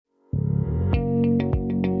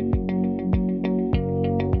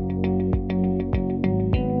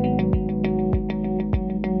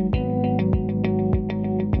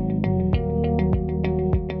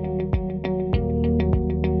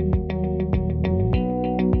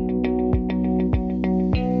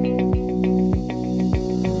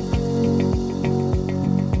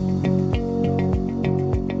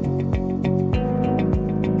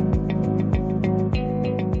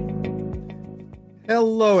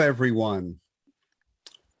everyone.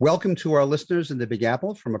 Welcome to our listeners in the Big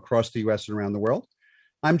Apple from across the U.S. and around the world.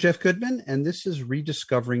 I'm Jeff Goodman, and this is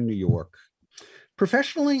Rediscovering New York.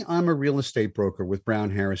 Professionally, I'm a real estate broker with Brown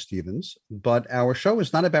Harris Stevens, but our show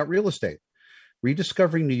is not about real estate.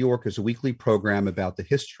 Rediscovering New York is a weekly program about the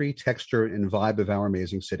history, texture, and vibe of our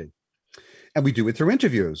amazing city. And we do it through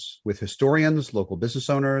interviews with historians, local business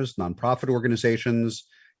owners, nonprofit organizations,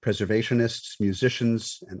 preservationists,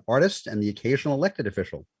 musicians, and artists, and the occasional elected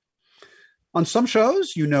official. On some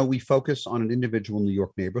shows, we focus on an individual New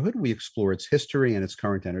York neighborhood. We explore its history and its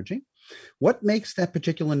current energy. What makes that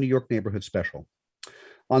particular New York neighborhood special?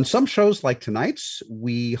 On some shows like tonight's,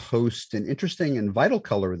 we host an interesting and vital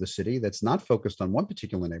color of the city that's not focused on one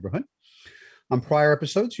particular neighborhood. On prior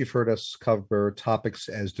episodes, you've heard us cover topics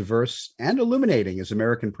as diverse and illuminating as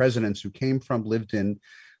American presidents who came from, lived in,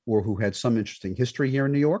 or who had some interesting history here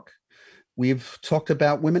in New York. We've talked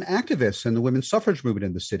about women activists and the women's suffrage movement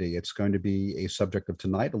in the city. It's going to be a subject of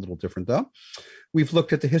tonight, a little different though. We've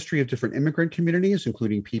looked at the history of different immigrant communities,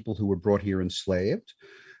 including people who were brought here enslaved.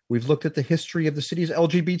 We've looked at the history of the city's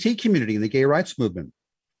LGBT community and the gay rights movement.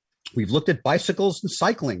 We've looked at bicycles and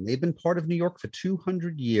cycling. They've been part of New York for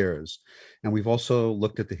 200 years. And we've also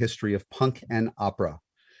looked at the history of punk and opera.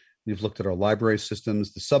 We've looked at our library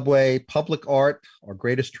systems, the subway, public art, our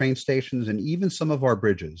greatest train stations, and even some of our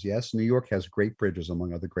bridges. Yes, New York has great bridges,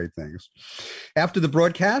 among other great things. After the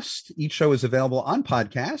broadcast, each show is available on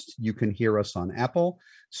podcast. You can hear us on Apple,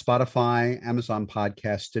 Spotify, Amazon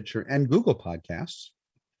Podcasts, Stitcher, and Google Podcasts.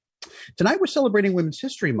 Tonight, we're celebrating Women's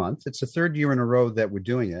History Month. It's the third year in a row that we're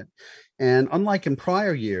doing it. And unlike in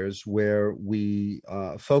prior years where we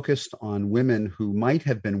focused on women who might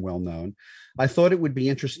have been well-known, I thought it would be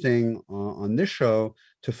interesting on this show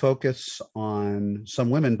to focus on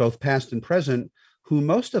some women, both past and present, who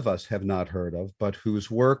most of us have not heard of, but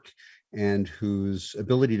whose work and whose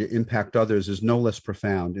ability to impact others is no less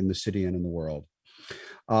profound in the city and in the world.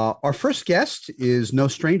 Our first guest is no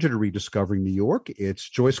stranger to rediscovering New York. It's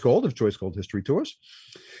Joyce Gold of Joyce Gold History Tours.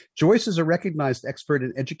 Joyce is a recognized expert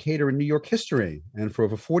and educator in New York history, and for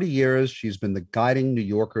over 40 years, she's been guiding New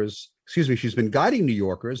Yorkers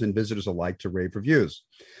and visitors alike to rave reviews.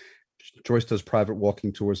 Joyce does private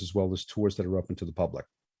walking tours as well as tours that are open to the public.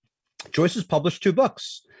 Joyce has published 2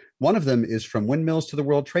 books. One of them is From Windmills to the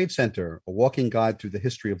World Trade Center, a walking guide through the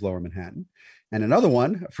history of Lower Manhattan. And another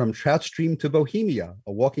one, From Trout Stream to Bohemia,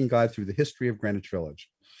 a walking guide through the history of Greenwich Village.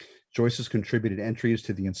 Joyce has contributed entries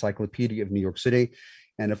to the Encyclopedia of New York City.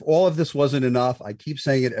 And if all of this wasn't enough, I keep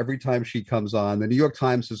saying it every time she comes on, the New York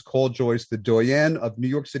Times has called Joyce the doyenne of New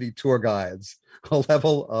York City tour guides, a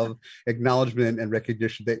level of acknowledgement and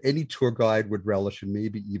recognition that any tour guide would relish and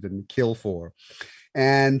maybe even kill for.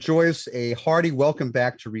 And Joyce, a hearty welcome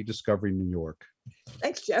back to Rediscovering New York.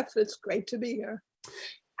 Thanks, Jeff. It's great to be here.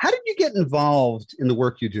 How did you get involved in the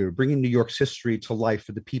work you do, bringing New York's history to life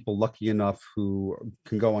for the people lucky enough who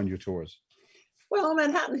can go on your tours? Well,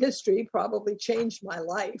 Manhattan history probably changed my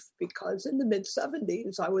life because in the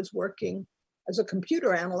mid-'70s, I was working as a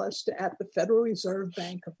computer analyst at the Federal Reserve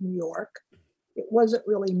Bank of New York. It wasn't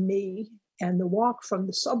really me, and the walk from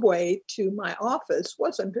the subway to my office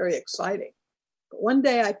wasn't very exciting. But one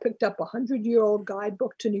day I picked up a 100-year-old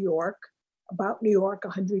guidebook to New York, about New York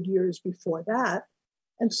 100 years before that,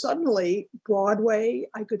 and suddenly Broadway,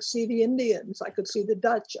 I could see the Indians, I could see the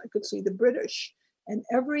Dutch, I could see the British, and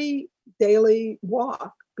every daily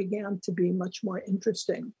walk began to be much more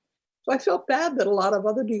interesting. So I felt bad that a lot of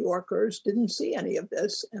other New Yorkers didn't see any of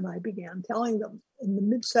this, and I began telling them. In the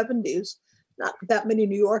mid-'70s, not that many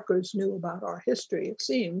New Yorkers knew about our history, it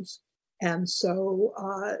seems, and so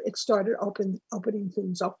it started opening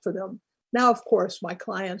things up for them. Now, of course, my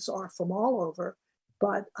clients are from all over,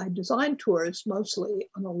 but I design tours mostly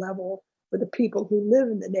on a level for the people who live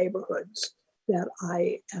in the neighborhoods that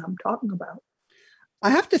I am talking about. I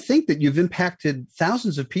have to think that you've impacted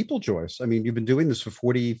thousands of people, Joyce. I mean, you've been doing this for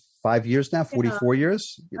 45 years now, 44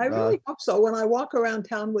 years. I really hope so. When I walk around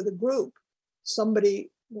town with a group, somebody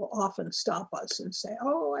will often stop us and say,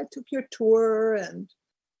 "Oh, I took your tour," and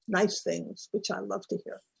nice things, which I love to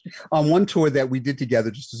hear. On one tour that we did together,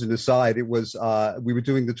 just as an aside, it was we were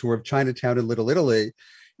doing the tour of Chinatown in Little Italy,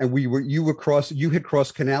 and you had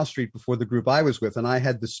crossed Canal Street before the group I was with, and I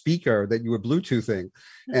had the speaker that you were Bluetoothing,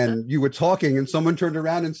 and you were talking, and someone turned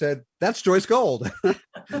around and said, "That's Joyce Gold."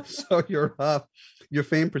 So your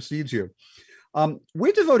fame precedes you.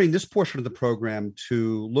 We're devoting this portion of the program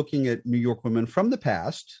to looking at New York women from the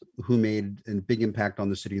past who made a big impact on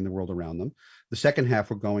the city and the world around them. The second half,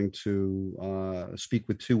 we're going to speak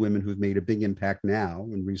with two women who've made a big impact now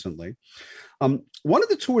and recently. One of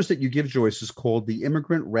the tours that you give, Joyce, is called The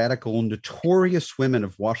Immigrant Radical Notorious Women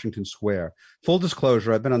of Washington Square. Full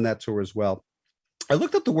disclosure, I've been on that tour as well. I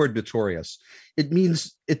looked up the word notorious. It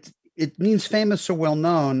means famous or well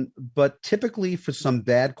known, but typically for some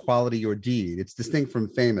bad quality or deed. It's distinct from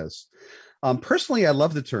famous. Personally, I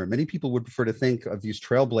love the term. Many people would prefer to think of these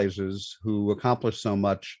trailblazers who accomplished so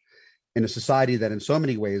much in a society that in so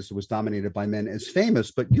many ways was dominated by men as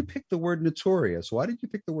famous, but you picked the word notorious. Why did you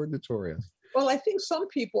pick the word notorious? Well, I think some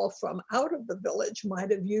people from out of the village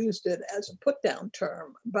might have used it as a put-down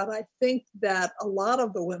term, but I think that a lot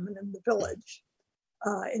of the women in the village,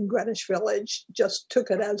 in Greenwich Village, just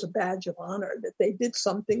took it as a badge of honor that they did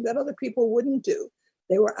something that other people wouldn't do.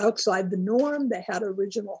 They were outside the norm. They had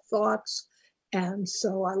original thoughts. And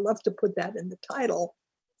so I love to put that in the title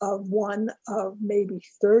of one of maybe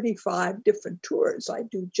 35 different tours I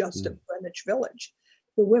do just of Greenwich Village.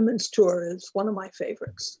 The women's tour is one of my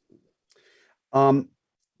favorites.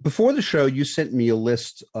 Before the show, you sent me a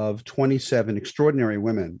list of 27 extraordinary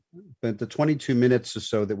women, but the 22 minutes or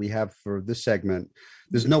so that we have for this segment,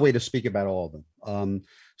 there's no way to speak about all of them.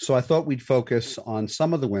 So I thought we'd focus on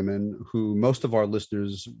some of the women who most of our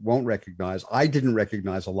listeners won't recognize. I didn't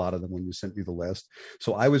recognize a lot of them when you sent me the list.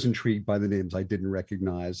 So I was intrigued by the names I didn't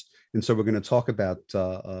recognize. And so we're going to talk about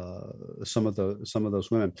some of those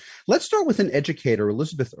women. Let's start with an educator,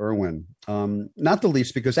 Elizabeth Irwin. Not the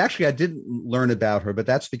least, because actually I didn't learn about her, but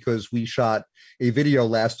that's because we shot a video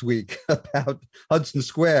last week about Hudson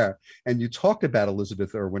Square. And you talked about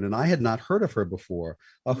Elizabeth Irwin, and I had not heard of her before.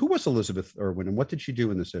 Who was Elizabeth Irwin, and what did she do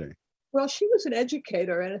in the city? Well, she was an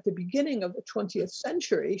educator, and at the beginning of the 20th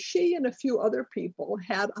century, she and a few other people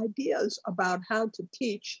had ideas about how to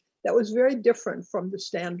teach that was very different from the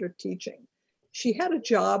standard teaching. She had a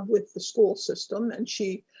job with the school system, and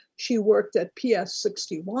she worked at PS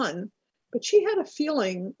 61, but she had a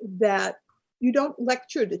feeling that you don't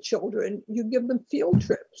lecture to children, you give them field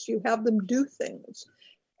trips, you have them do things,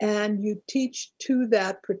 and you teach to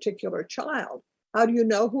that particular child. How do you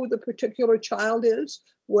know who the particular child is?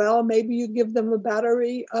 Well, maybe you give them a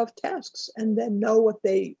battery of tests and then know what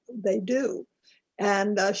they do.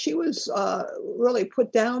 And she was really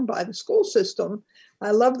put down by the school system.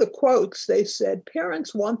 I love the quotes. They said,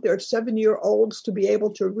 parents want their 7-year-olds to be able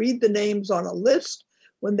to read the names on a list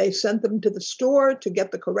when they sent them to the store, to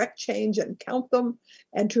get the correct change and count them,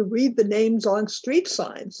 and to read the names on street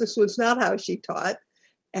signs. This was not how she taught.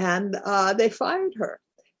 And they fired her.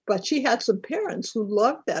 But she had some parents who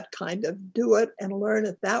loved that kind of do it and learn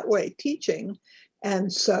it that way teaching.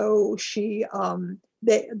 And so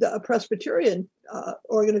a Presbyterian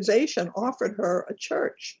organization offered her a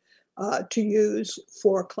church to use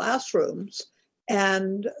for classrooms.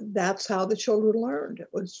 And that's how the children learned. It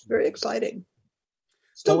was very exciting.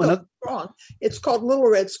 Still going strong. It's called Little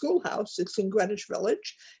Red Schoolhouse. It's in Greenwich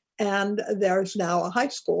Village. And there's now a high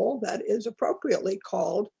school that is appropriately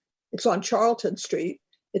called, it's on Charlton Street.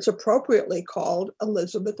 It's appropriately called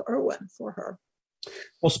Elizabeth Irwin for her.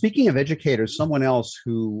 Well, speaking of educators, someone else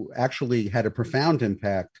who actually had a profound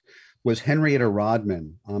impact was Henrietta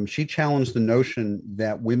Rodman. She challenged the notion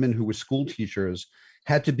that women who were school teachers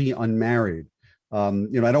had to be unmarried. I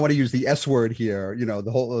don't want to use the S word here,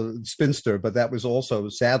 the whole spinster, but that was also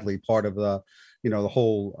sadly part of the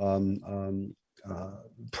whole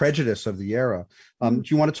prejudice of the era. Do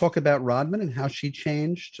you want to talk about Rodman and how she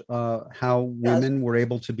changed how women were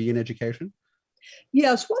able to be in education?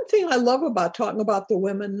 Yes, one thing I love about talking about the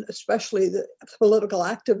women, especially the political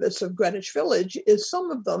activists of Greenwich Village, is some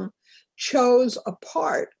of them chose a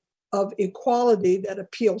part of equality that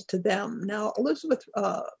appealed to them. Now,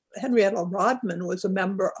 Henrietta Rodman was a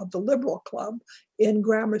member of the Liberal Club in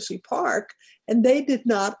Gramercy Park, and they did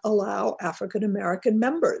not allow African-American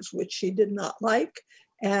members, which she did not like.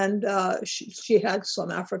 And she had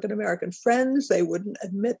some African-American friends they wouldn't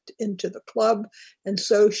admit into the club. And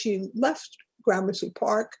so she left Gramercy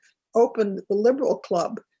Park, opened the Liberal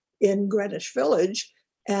Club in Greenwich Village.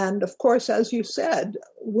 And of course, as you said,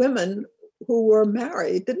 women who were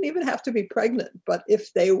married didn't even have to be pregnant, but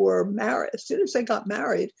if they were married, as soon as they got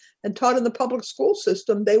married and taught in the public school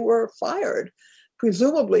system, they were fired,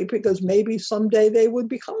 presumably because maybe someday they would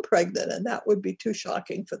become pregnant, and that would be too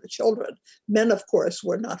shocking for the children. Men, of course,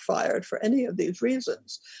 were not fired for any of these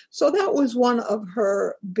reasons. So that was one of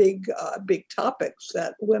her big topics,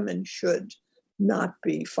 that women should not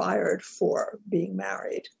be fired for being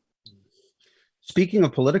married. Speaking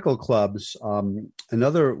of political clubs,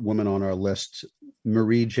 another woman on our list,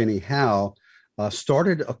 Marie Jenny Howe,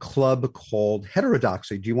 started a club called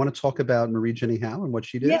Heterodoxy. Do you want to talk about Marie Jenny Howe and what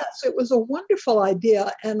she did? Yes, it was a wonderful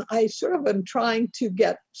idea. And I sort of am trying to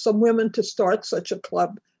get some women to start such a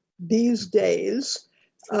club these days.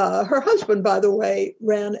 Her husband, by the way,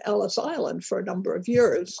 ran Ellis Island for a number of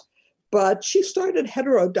years. But she started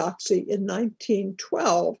Heterodoxy in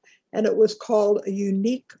 1912, and it was called a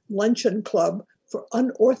unique luncheon club for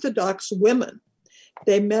unorthodox women.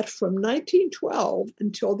 They met from 1912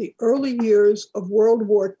 until the early years of World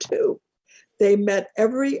War II. They met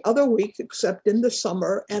every other week except in the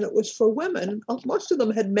summer, and it was for women. Most of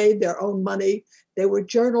them had made their own money. They were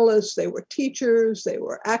journalists, they were teachers, they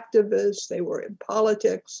were activists, they were in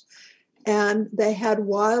politics, and they had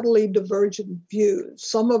wildly divergent views.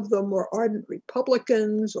 Some of them were ardent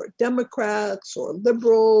Republicans or Democrats or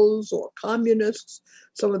liberals or communists.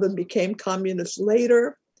 Some of them became communists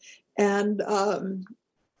later. And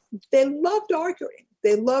they loved arguing.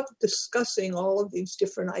 They loved discussing all of these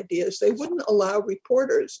different ideas. They wouldn't allow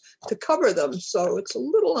reporters to cover them, so it's a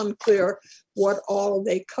little unclear what all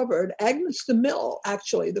they covered. Agnes DeMille,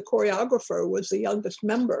 actually, the choreographer, was the youngest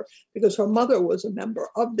member because her mother was a member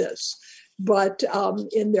of this. But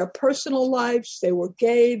in their personal lives, they were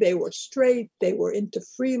gay, they were straight, they were into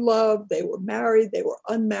free love, they were married, they were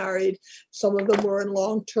unmarried. Some of them were in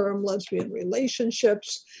long-term lesbian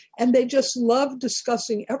relationships, and they just loved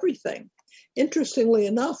discussing everything. Interestingly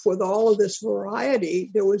enough, with all of this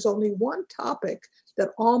variety, there was only one topic that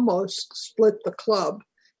almost split the club,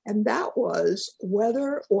 and that was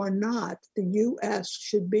whether or not the U.S.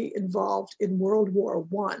 should be involved in World War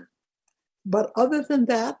I. But other than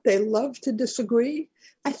that, they love to disagree.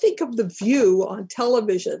 I think of The View on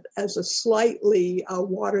television as a slightly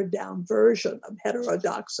watered down version of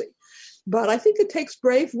Heterodoxy. But I think it takes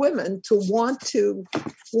brave women to want to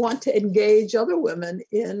engage other women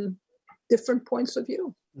in different points of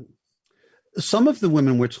view. Some of the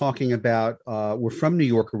women we're talking about were from New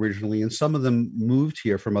York originally, and some of them moved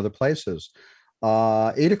here from other places.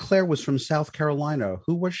 Ada Clare was from South Carolina.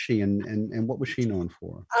 Who was she, and what was she known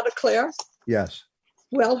for? Ada Clare? Yes.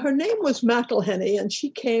 Well, her name was McElhenney, and she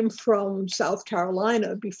came from South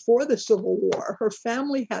Carolina before the Civil War. Her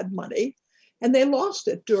family had money, and they lost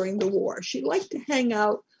it during the war. She liked to hang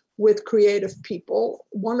out with creative people.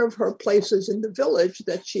 One of her places in the Village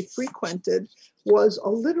that she frequented was a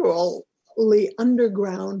literally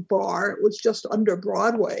underground bar. It was just under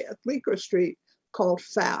Broadway at Bleecker Street, called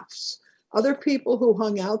Pfaff's. Other people who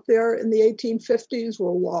hung out there in the 1850s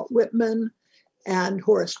were Walt Whitman and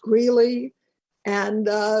Horace Greeley, and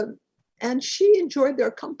she enjoyed their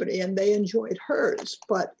company and they enjoyed hers.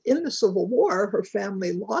 But in the Civil War, her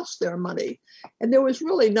family lost their money, and there was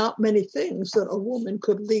really not many things that a woman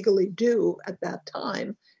could legally do at that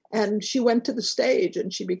time. And she went to the stage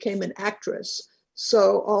and she became an actress.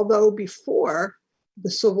 So although before the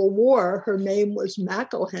Civil War, her name was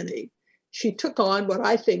McElhenney, she took on what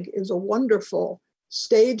I think is a wonderful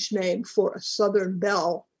stage name for a Southern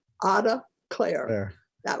belle, Ada Clare.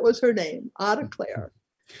 That was her name, Ada Clare.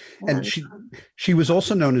 And she was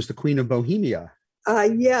also known as the Queen of Bohemia.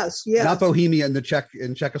 Yes. Not Bohemia in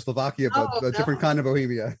Czechoslovakia, but a different kind of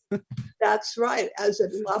Bohemia. That's right, as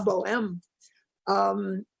in La Boheme.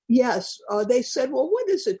 Yes, they said, well, what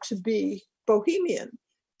is it to be Bohemian?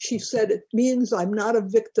 She said, it means I'm not a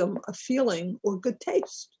victim of feeling or good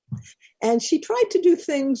taste. And she tried to do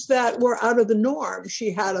things that were out of the norm.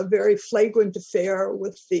 She had a very flagrant affair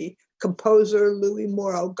with the composer Louis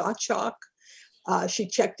Moreau Gottschalk. She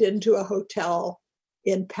checked into a hotel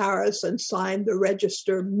in Paris and signed the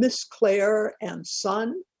register Miss Clare and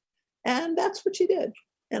Son. And that's what she did.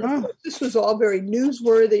 And of course, this was all very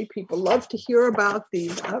newsworthy. People loved to hear about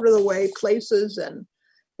these out of the way places. And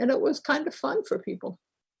it was kind of fun for people.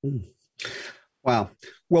 Wow.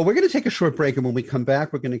 Well, we're going to take a short break. And when we come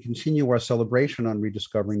back, we're going to continue our celebration on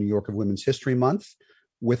Rediscovering New York of Women's History Month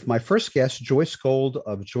with my first guest, Joyce Gold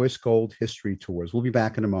of Joyce Gold History Tours. We'll be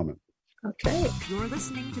back in a moment. Okay. You're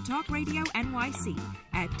listening to Talk Radio NYC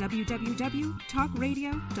at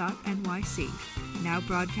www.talkradio.nyc. Now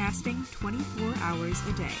broadcasting 24 hours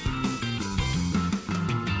a day.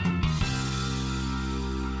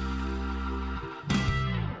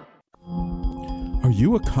 Are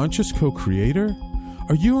you a conscious co-creator?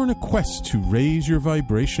 Are you on a quest to raise your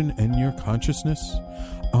vibration and your consciousness?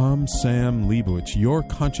 I'm Sam Leibowitz, your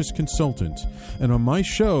conscious consultant, and on my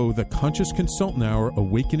show, The Conscious Consultant Hour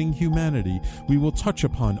Awakening Humanity, we will touch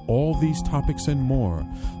upon all these topics and more.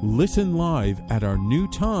 Listen live at our new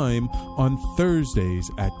time on Thursdays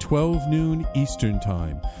at 12 noon Eastern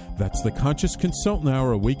Time. That's The Conscious Consultant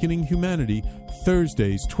Hour Awakening Humanity,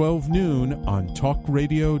 Thursdays 12 noon on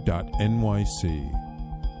talkradio.nyc.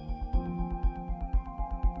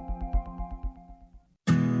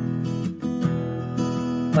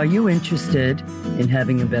 Are you interested in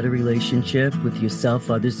having a better relationship with yourself,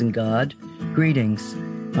 others, and God? Greetings.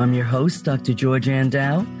 I'm your host, Dr. George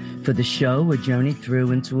Andow, for the show A Journey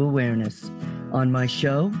Through into Awareness. On my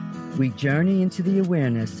show, we journey into the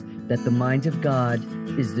awareness that the mind of God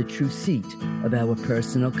is the true seat of our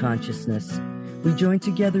personal consciousness. We join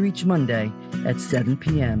together each Monday at 7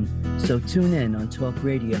 p.m., so tune in on Talk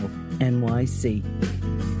Radio NYC.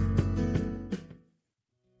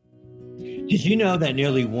 Did you know that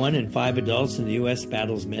nearly 1 in 5 adults in the U.S.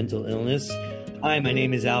 battles mental illness? Hi, my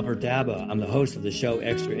name is Albert Daba. I'm the host of the show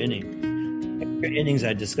Extra Innings. Extra Innings,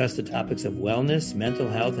 I discuss the topics of wellness, mental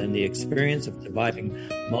health, and the experience of surviving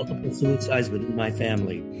multiple suicides within my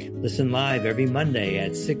family. Listen live every Monday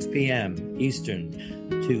at 6 p.m. Eastern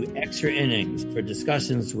to Extra Innings for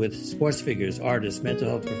discussions with sports figures, artists, mental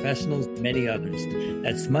health professionals, and many others.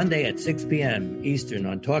 That's Monday at 6 p.m. Eastern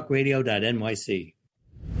on talkradio.nyc.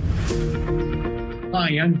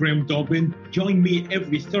 Hi, I'm Graham Dobbin. Join me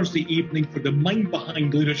every Thursday evening for the Mind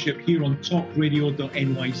Behind Leadership here on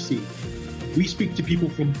talkradio.nyc. We speak to people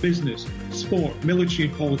from business, sport, military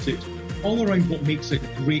and politics, all around what makes a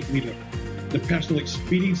great leader. The personal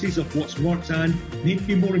experiences of what's worked and,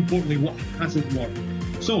 maybe more importantly, what hasn't worked.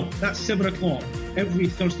 So, that's 7 o'clock every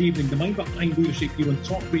Thursday evening, the Mind Behind Leadership here on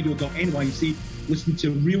talkradio.nyc. Listen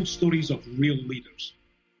to real stories of real leaders.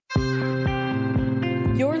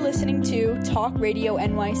 You're listening to Talk Radio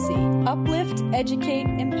NYC. Uplift, educate,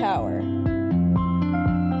 empower.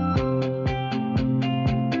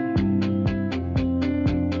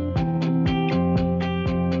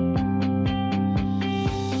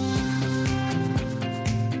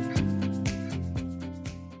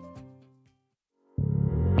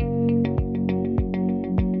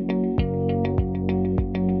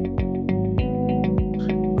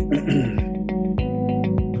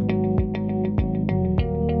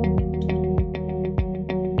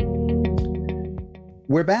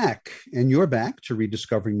 We're back, and you're back to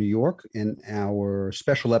Rediscovering New York in our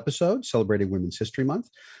special episode celebrating Women's History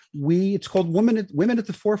Month. It's called Women at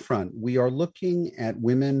the Forefront. We are looking at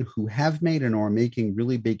women who have made and are making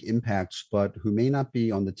really big impacts, but who may not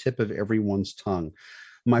be on the tip of everyone's tongue.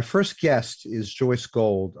 My first guest is Joyce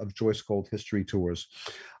Gold of Joyce Gold History Tours.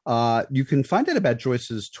 You can find out about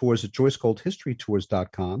Joyce's tours at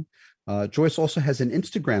joycegoldhistorytours.com. Joyce also has an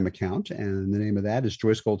Instagram account, and the name of that is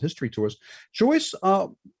Joyce Gold History Tours. Joyce,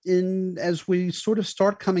 as we sort of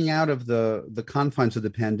start coming out of the confines of the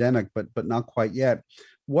pandemic, but not quite yet,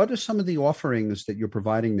 what are some of the offerings that you're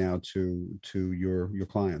providing now to your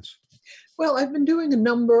clients? Well, I've been doing a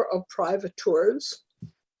number of private tours.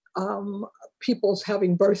 People's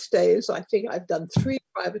having birthdays. I think I've done 3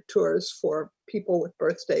 private tours for people with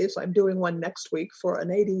birthdays. I'm doing one next week for an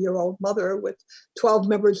 80-year-old mother with 12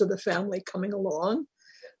 members of the family coming along.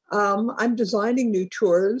 I'm designing new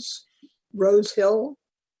tours. Rose Hill,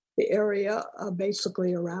 the area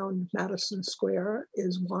basically around Madison Square,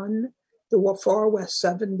 is one. The Far West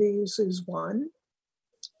 70s is one.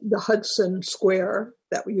 The Hudson Square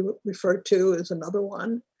that we referred to is another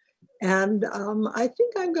one. And I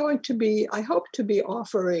think I hope to be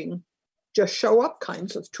offering just show up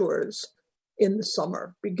kinds of tours in the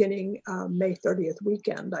summer, beginning May 30th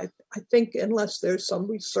weekend. I think unless there's some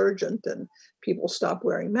resurgent and people stop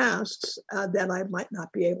wearing masks, then I might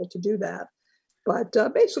not be able to do that. But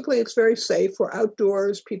basically, it's very safe. We're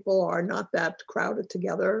outdoors. People are not that crowded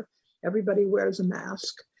together. Everybody wears a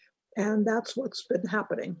mask. And that's what's been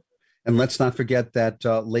happening. And let's not forget that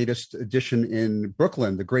latest edition in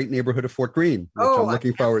Brooklyn, the great neighborhood of Fort Greene, which I'm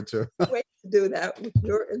looking forward to. Wait to do that with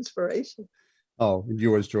your inspiration. Oh,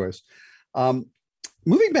 yours, Joyce.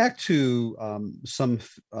 Moving back to some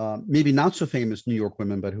maybe not so famous New York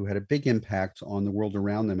women, but who had a big impact on the world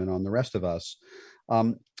around them and on the rest of us.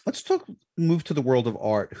 Let's move to the world of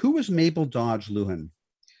art. Who was Mabel Dodge Luhan?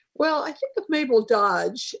 Well, I think of Mabel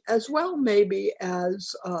Dodge as well, maybe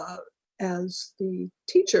as the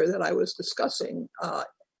teacher that I was discussing,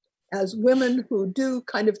 as women who do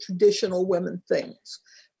kind of traditional women things.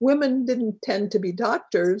 Women didn't tend to be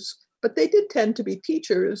doctors, but they did tend to be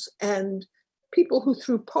teachers and people who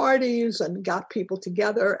threw parties and got people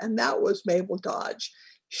together, and that was Mabel Dodge.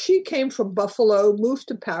 She came from Buffalo, moved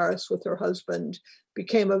to Paris with her husband,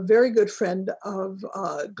 became a very good friend of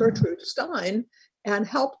Gertrude Stein, and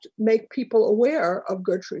helped make people aware of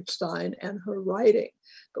Gertrude Stein and her writing.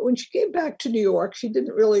 But when she came back to New York, she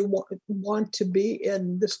didn't really want to be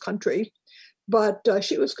in this country, but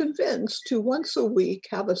she was convinced to once a week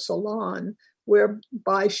have a salon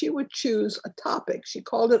whereby she would choose a topic. She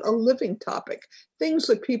called it a living topic, things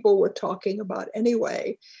that people were talking about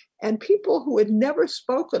anyway. And people who had never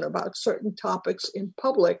spoken about certain topics in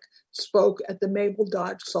public spoke at the Mabel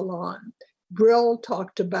Dodge Salon. Brill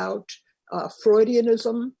talked about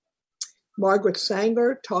Freudianism. Margaret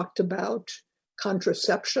Sanger talked about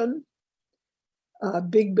contraception.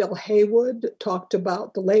 Big Bill Haywood talked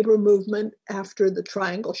about the labor movement after the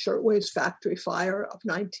Triangle Shirtwaist Factory fire of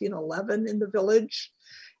 1911 in the Village.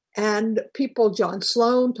 And John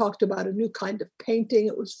Sloan talked about a new kind of painting.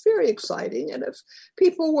 It was very exciting. And if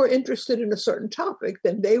people were interested in a certain topic,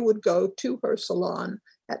 then they would go to her salon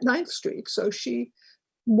at 9th Street. So she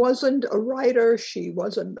wasn't a writer, she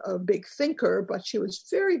wasn't a big thinker, but she was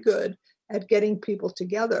very good at getting people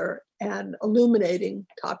together and illuminating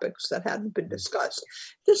topics that hadn't been discussed.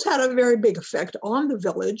 This had a very big effect on the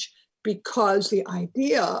Village because the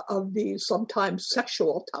idea of these sometimes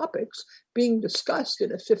sexual topics being discussed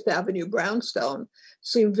in a Fifth Avenue brownstone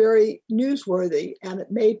seemed very newsworthy, and it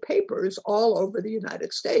made papers all over the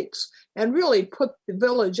United States and really put the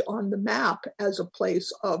Village on the map as a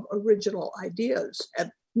place of original ideas and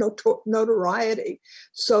notoriety.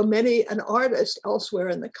 So an artist elsewhere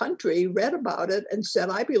in the country read about it and said,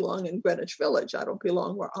 I belong in Greenwich Village. I don't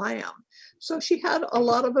belong where I am. So she had a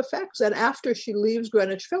lot of effects. And after she leaves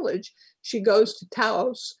Greenwich Village, she goes to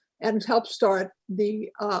Taos and helps start the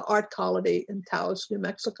art colony in Taos, New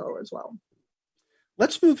Mexico as well.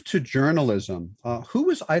 Let's move to journalism. Who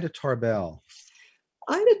was Ida Tarbell?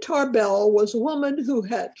 Ida Tarbell was a woman who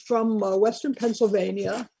had from Western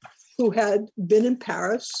Pennsylvania, who had been in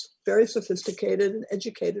Paris, very sophisticated and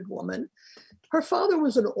educated woman. Her father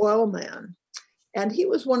was an oil man, and he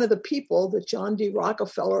was one of the people that John D.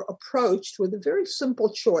 Rockefeller approached with a very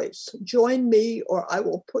simple choice: join me or I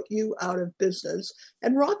will put you out of business.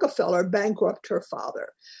 And Rockefeller bankrupted her father.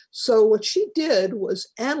 So what she did was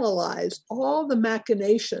analyze all the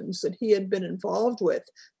machinations that he had been involved with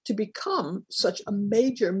to become such a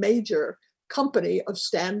major, major company of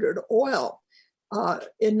Standard Oil.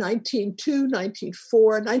 In 1902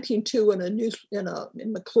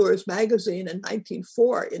 in McClure's magazine, in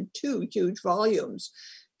 1904 in 2 huge volumes,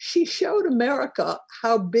 she showed America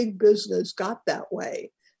how big business got that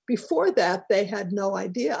way. Before that, they had no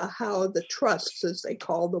idea how the trusts, as they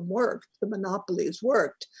call them, worked, the monopolies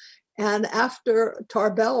worked. And after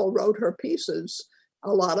Tarbell wrote her pieces,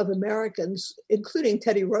 a lot of Americans, including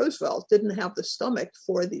Teddy Roosevelt, didn't have the stomach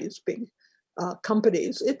for these big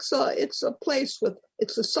companies. It's a place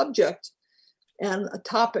it's a subject and a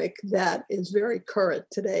topic that is very current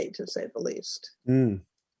today, to say the least. Mm.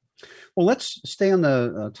 Well, let's stay on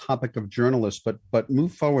the topic of journalists, but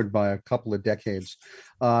move forward by a couple of decades.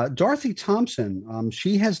 Dorothy Thompson,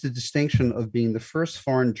 she has the distinction of being the first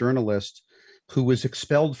foreign journalist who was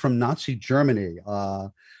expelled from Nazi Germany.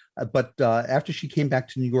 But after she came back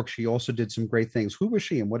to New York, she also did some great things. Who was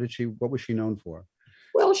she, and what was she known for?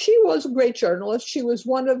 Well, she was a great journalist. She was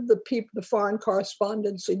one of the foreign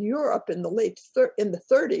correspondents in Europe in the in the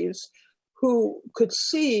 30s, who could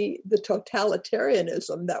see the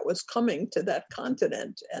totalitarianism that was coming to that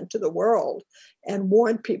continent and to the world and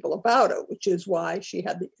warned people about it, which is why she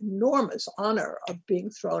had the enormous honor of being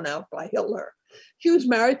thrown out by Hitler. She was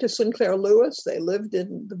married to Sinclair Lewis. They lived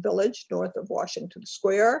in the Village north of Washington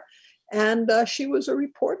Square, and she was a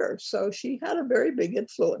reporter, so she had a very big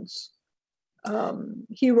influence.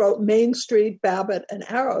 He wrote Main Street, Babbitt, and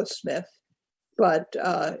Arrowsmith, but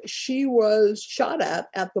she was shot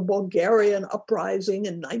at the Bulgarian uprising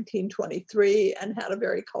in 1923 and had a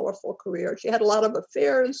very colorful career. She had a lot of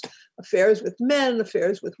affairs with men,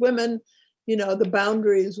 affairs with women. You know, the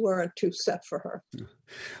boundaries weren't too set for her.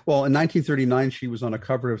 Well, in 1939, she was on a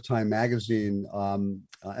cover of Time magazine, and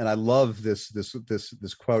I love this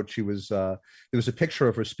quote. She was there was a picture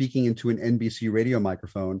of her speaking into an NBC radio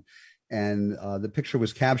microphone. And the picture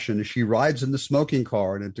was captioned, "She rides in the smoking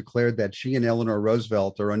car," and it declared that she and Eleanor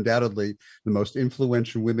Roosevelt are undoubtedly the most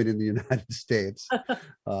influential women in the United States.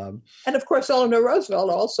 And of course, Eleanor Roosevelt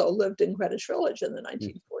also lived in Greenwich Village in the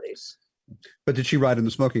 1940s. But did she ride in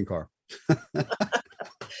the smoking car?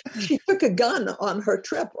 She took a gun on her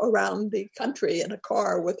trip around the country in a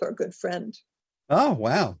car with her good friend. Oh,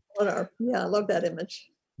 wow. Yeah, I love that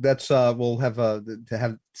image. That's we'll have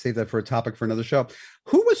save that for a topic for another show.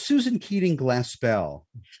 Who was Susan Keating Glaspell?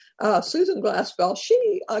 Susan Glaspell.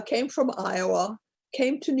 She came from Iowa,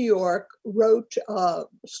 came to New York, wrote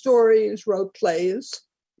stories, wrote plays,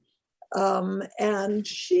 and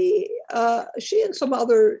she and some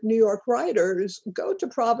other New York writers go to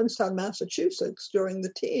Provincetown, Massachusetts during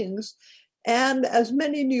the teens. And as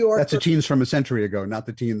many New Yorkers... That's the teens from a century ago, not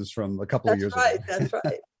the teens from a couple of years ago. That's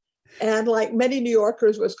right. And like many New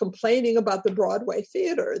Yorkers was complaining about the Broadway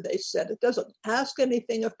theater. They said it doesn't ask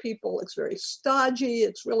anything of people. It's very stodgy.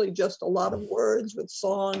 It's really just a lot of words with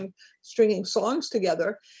stringing songs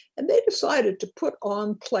together. And they decided to put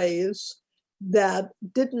on plays that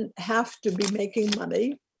didn't have to be making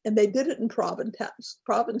money. And they did it in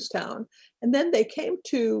Provincetown. And then they came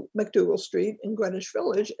to MacDougal Street in Greenwich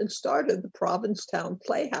Village and started the Provincetown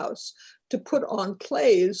Playhouse to put on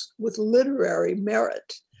plays with literary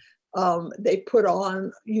merit. They put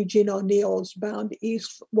on Eugene O'Neill's Bound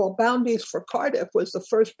East. Well, Bound East for Cardiff was the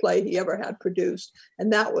first play he ever had produced.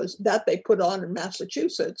 And that they put on in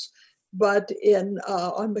Massachusetts. But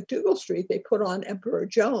on MacDougal Street, they put on Emperor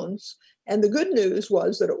Jones. And the good news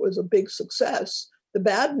was that it was a big success. The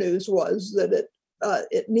bad news was that it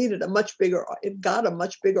got a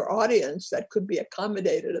much bigger audience that could be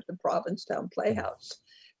accommodated at the Provincetown Playhouse.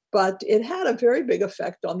 But it had a very big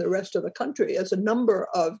effect on the rest of the country, as a number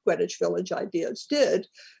of Greenwich Village ideas did.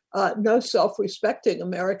 No self-respecting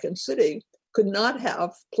American city could not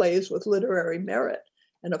have plays with literary merit.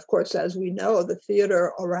 And of course, as we know, the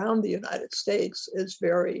theater around the United States is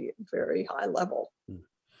very, very high level.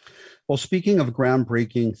 Well, speaking of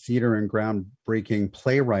groundbreaking theater and groundbreaking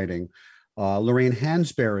playwriting, Lorraine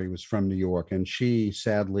Hansberry was from New York, and she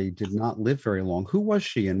sadly did not live very long. Who was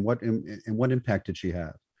she, and what impact did she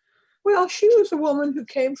have? Well, she was a woman who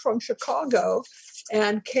came from Chicago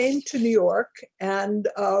and came to New York and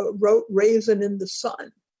wrote Raisin in the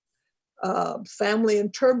Sun, family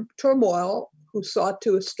in turmoil who sought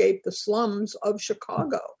to escape the slums of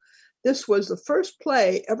Chicago. This was the first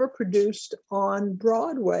play ever produced on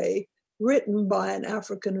Broadway written by an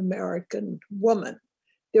African-American woman.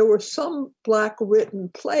 There were some Black written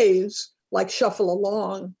plays like Shuffle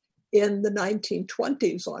Along in the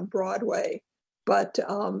 1920s on Broadway, but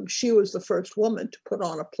she was the first woman to put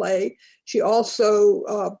on a play. She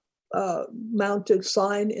also mounted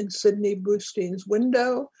Sign in Sidney Brustein's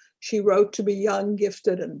window. She wrote To Be Young,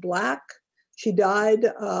 Gifted, and Black. She died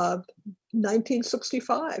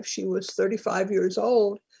 1965. She was 35 years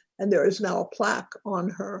old, and there is now a plaque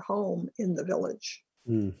on her home in the village.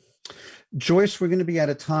 Joyce, we're going to be out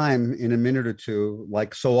of time in a minute or two,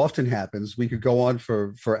 like so often happens. We could go on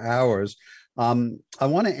for hours. I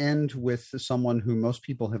want to end with someone who most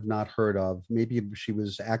people have not heard of. Maybe she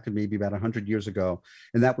was active maybe about 100 years ago,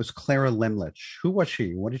 and that was Clara Lemlich. Who was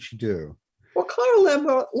she? What did she do? Well, Clara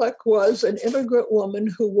Lemlich was an immigrant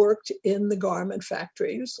woman who worked in the garment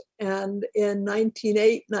factories. And in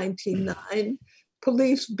 1908, 1909,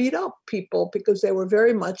 police beat up people because they were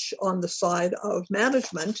very much on the side of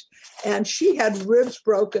management. And she had ribs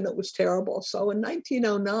broken. It was terrible. So in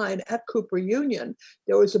 1909 at Cooper Union,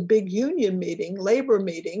 there was a big union meeting, labor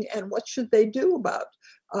meeting. And what should they do about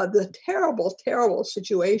the terrible, terrible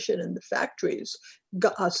situation in the factories?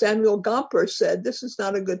 Samuel Gomper said, this is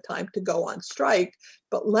not a good time to go on strike.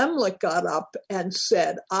 But Lemlich got up and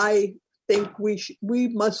said, I think we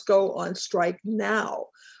must go on strike now.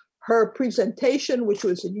 Her presentation, which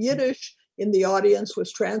was in Yiddish, in the audience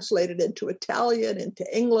was translated into Italian, into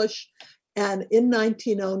English. And in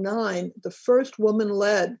 1909, the first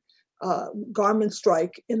woman-led garment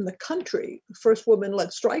strike in the country, the first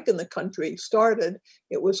woman-led strike in the country started.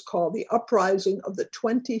 It was called the Uprising of the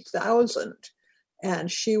 20,000.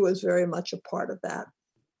 And she was very much a part of that.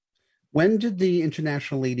 When did the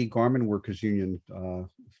International Lady Garment Workers Union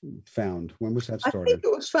found? When was that started? I think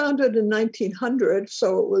it was founded in 1900,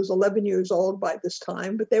 so it was 11 years old by this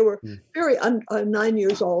time. But they were 9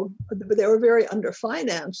 years old, but they were very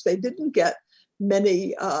underfinanced. They didn't get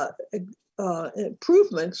many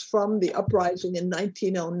improvements from the uprising in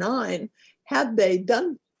 1909. Had they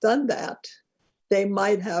done that, they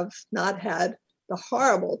might have not had the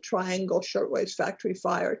horrible Triangle Shirtwaist Factory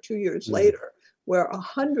fire 2 years later, where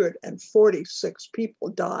 146 people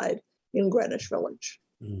died in Greenwich Village.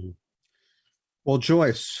 Well,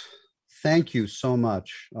 Joyce, thank you so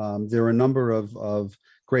much. There are a number of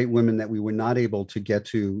great women that we were not able to get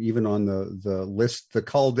to, even on the list, the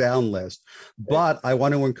cull down list. But I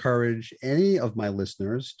want to encourage all of my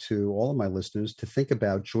listeners, to think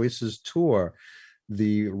about Joyce's tour,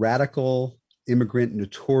 the Radical immigrant,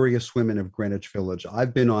 notorious women of Greenwich Village.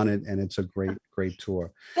 I've been on it, and it's a great, great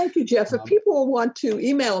tour. Thank you, Jeff. If people want to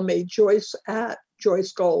email me, Joyce at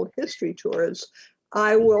Joyce Gold History Tours,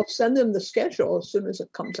 I will send them the schedule as soon as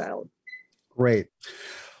it comes out. Great.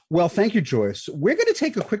 Well, thank you, Joyce. We're going to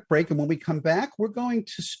take a quick break, and when we come back, we're going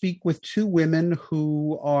to speak with two women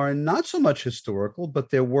who are not so much historical, but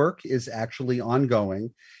their work is actually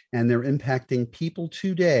ongoing, and they're impacting people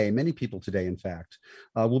today, many people today, in fact.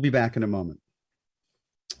 We'll be back in a moment.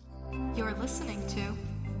 You're listening to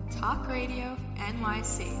Talk Radio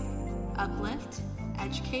NYC. Uplift,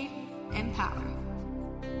 educate, empower.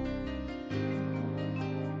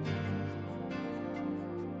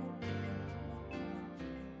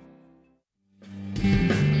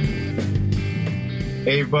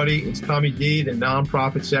 Hey everybody, it's Tommy D, the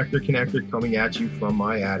Nonprofit Sector Connector, coming at you from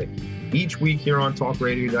my attic. Each week here on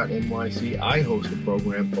talkradio.nyc, I host a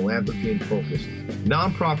program, Philanthropy in Focus.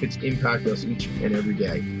 Nonprofits impact us each and every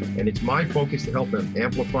day, and it's my focus to help them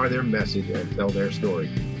amplify their message and tell their story.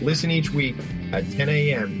 Listen each week at 10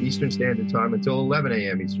 a.m. Eastern Standard Time until 11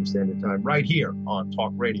 a.m. Eastern Standard Time, right here on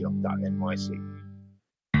talkradio.nyc.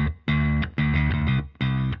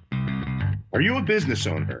 Are you a business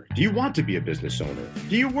owner? Do you want to be a business owner?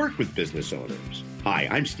 Do you work with business owners? Hi,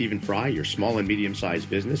 I'm Stephen Fry, your small and medium-sized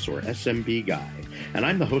business, or SMB guy, and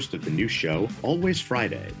I'm the host of the new show, Always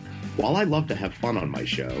Friday. While I love to have fun on my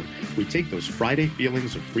show, we take those Friday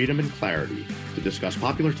feelings of freedom and clarity to discuss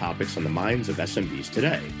popular topics on the minds of SMBs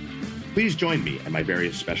today. Please join me and my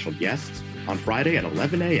various special guests on Friday at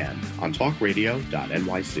 11 a.m. on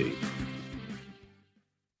talkradio.nyc.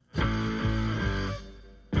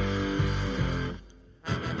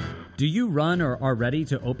 Do you run or are ready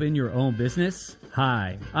to open your own business?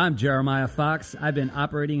 Hi, I'm Jeremiah Fox. I've been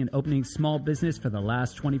operating and opening small business for the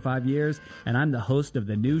last 25 years, and I'm the host of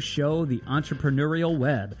the new show, The Entrepreneurial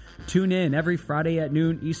Web. Tune in every Friday at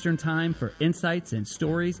noon Eastern Time for insights and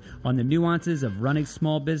stories on the nuances of running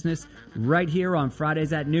small business right here on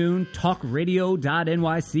Fridays at noon,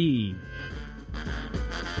 talkradio.nyc.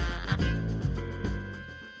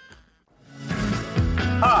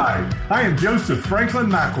 Hi, I am Joseph Franklin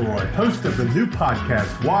McElroy, host of the new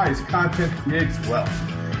podcast, Wise Content Creates Wealth.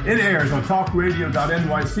 It airs on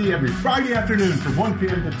talkradio.nyc every Friday afternoon from 1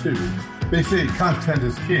 p.m. to 2. They say content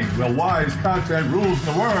is king. Well, wise content rules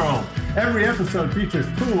the world. Every episode features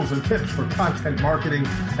tools and tips for content marketing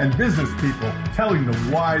and business people telling the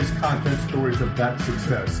wise content stories of that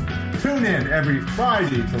success. Tune in every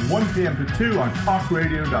Friday from 1 p.m. to 2 on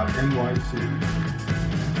talkradio.nyc.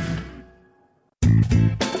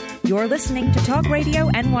 You're listening to Talk Radio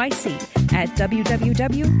NYC at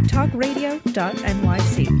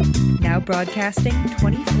www.talkradio.nyc. Now broadcasting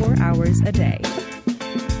 24 hours a day.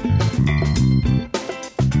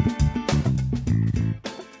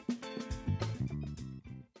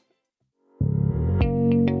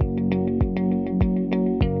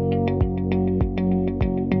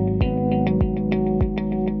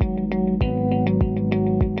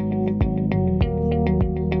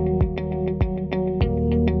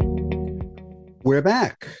 We're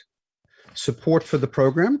back. Support for the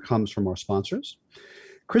program comes from our sponsors.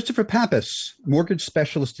 Christopher Pappas, mortgage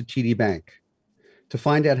specialist at TD Bank. To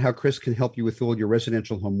find out how Chris can help you with all your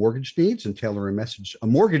residential home mortgage needs and tailor a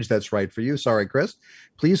mortgage that's right for you, sorry, Chris,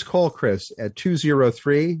 please call Chris at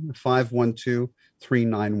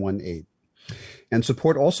 203-512-3918. And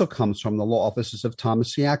support also comes from the law offices of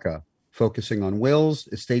Thomas Siaka, focusing on wills,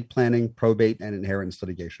 estate planning, probate, and inheritance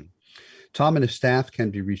litigation. Tom and his staff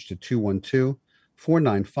can be reached at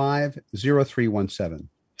 212-495-0317.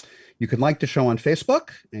 You can like the show on Facebook,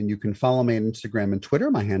 and you can follow me on Instagram and Twitter.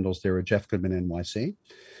 My handles there are Jeff Goodman NYC.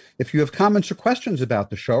 If you have comments or questions about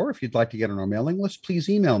the show, or if you'd like to get on our mailing list, please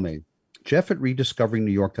email me,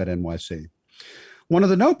 jeff@rediscoveringnewyork.nyc. One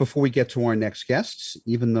other note before we get to our next guests,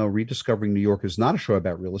 even though Rediscovering New York is not a show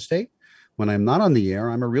about real estate, when I'm not on the air,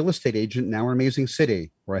 I'm a real estate agent in our amazing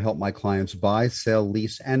city, where I help my clients buy, sell,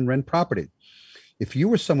 lease, and rent property. If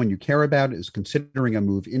you or someone you care about is considering a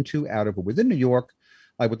move into, out of, or within New York,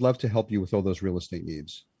 I would love to help you with all those real estate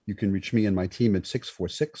needs. You can reach me and my team at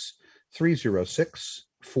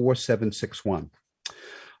 646-306-4761.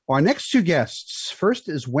 Our next two guests. First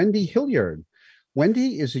is Wendy Hilliard.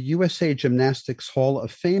 Wendy is a USA Gymnastics Hall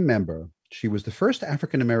of Fame member. She was the first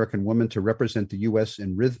African-American woman to represent the U.S.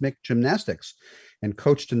 in rhythmic gymnastics and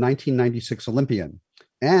coached a 1996 Olympian,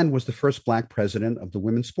 and was the first Black president of the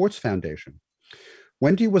Women's Sports Foundation.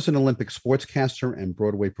 Wendy was an Olympic sportscaster and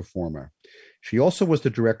Broadway performer. She also was the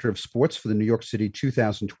director of sports for the New York City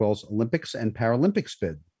 2012 Olympics and Paralympics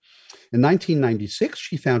bid. In 1996,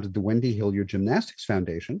 she founded the Wendy Hilliard Gymnastics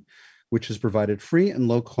Foundation, which has provided free and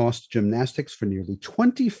low-cost gymnastics for nearly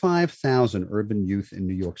 25,000 urban youth in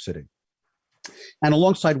New York City. And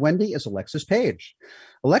alongside Wendy is Alexis Page.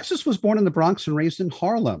 Alexis was born in the Bronx and raised in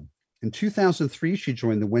Harlem. In 2003, she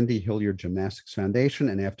joined the Wendy Hilliard Gymnastics Foundation,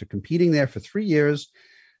 and after competing there for 3 years,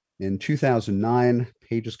 in 2009,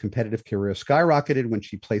 Page's competitive career skyrocketed when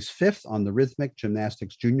she placed 5th on the rhythmic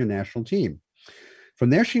gymnastics junior national team. From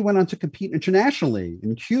there, she went on to compete internationally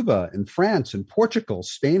in Cuba, in France, in Portugal,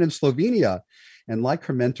 Spain, and Slovenia, and like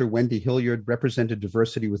her mentor, Wendy Hilliard, represented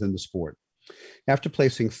diversity within the sport. After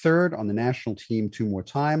placing 3rd on the national team 2 more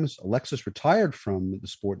times, Alexis retired from the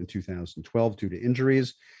sport in 2012 due to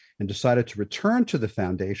injuries and decided to return to the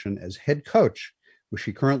foundation as head coach, where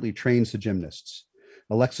she currently trains the gymnasts.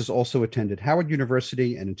 Alexis also attended Howard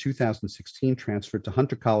University and in 2016 transferred to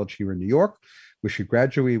Hunter College here in New York, where she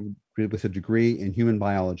graduated with a degree in human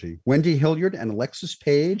biology. Wendy Hilliard and Alexis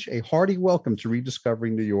Page, a hearty welcome to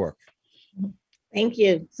Rediscovering New York. Thank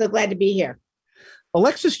you. So glad to be here.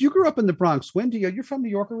 Alexis, you grew up in the Bronx. Wendy, are you from New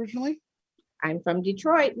York originally? I'm from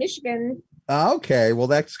Detroit, Michigan. Okay, well,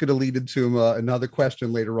 that's going to lead into another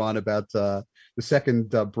question later on about the second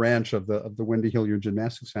branch of the Wendy Hilliard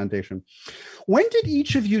Gymnastics Foundation. When did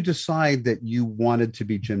each of you decide that you wanted to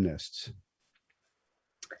be gymnasts?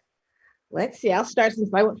 Let's see. I'll start since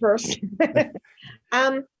I went first.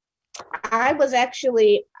 I was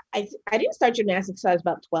actually, I didn't start gymnastics until I was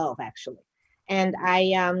about 12, actually. And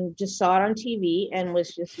I just saw it on TV and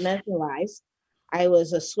was just mesmerized. I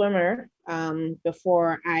was a swimmer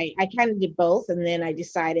before I kind of did both. And then I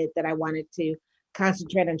decided that I wanted to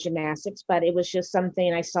concentrate on gymnastics, but it was just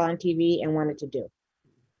something I saw on TV and wanted to do.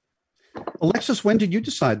 Alexis, when did you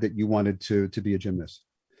decide that you wanted to be a gymnast?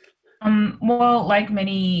 Well, like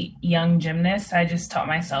many young gymnasts, I just taught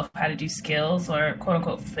myself how to do skills or quote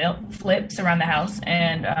unquote flips around the house.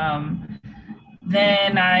 And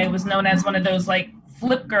then I was known as one of those like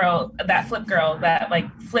flip girl that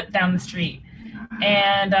like flipped down the street.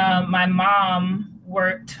 And my mom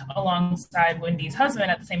worked alongside Wendy's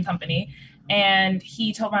husband at the same company. And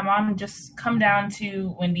he told my mom, just come down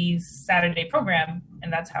to Wendy's Saturday program.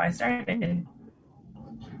 And that's how I started.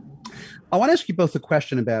 I want to ask you both a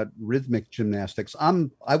question about rhythmic gymnastics.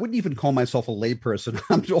 I wouldn't even call myself a layperson.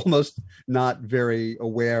 I'm almost not very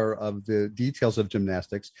aware of the details of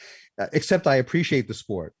gymnastics, except I appreciate the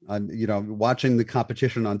sport. Watching the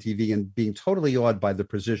competition on TV and being totally awed by the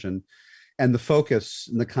precision and the focus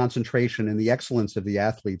and the concentration and the excellence of the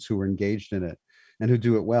athletes who are engaged in it and who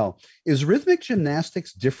do it well. Is rhythmic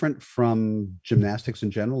gymnastics different from gymnastics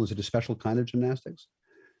in general? Is it a special kind of gymnastics?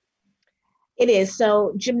 It is.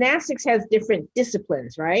 So gymnastics has different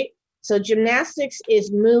disciplines, right? So gymnastics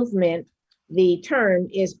is movement. The term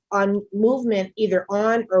is on movement either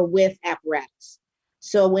on or with apparatus.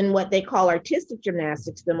 So when what they call artistic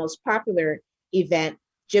gymnastics, the most popular event,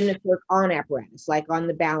 gymnasts work on apparatus, like on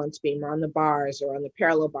the balance beam, on the bars, or on the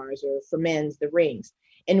parallel bars, or for men's, the rings.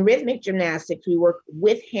 In rhythmic gymnastics, we work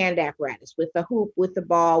with hand apparatus, with the hoop, with the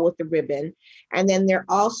ball, with the ribbon. And then there are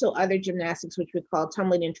also other gymnastics, which we call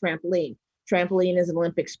tumbling and trampoline. Trampoline is an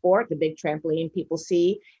Olympic sport, the big trampoline people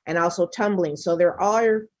see, and also tumbling. So there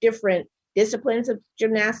are different disciplines of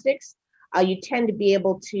gymnastics. You tend to be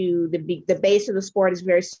able to, the base of the sport is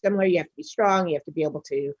very similar. You have to be strong, you have to be able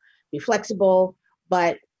to be flexible,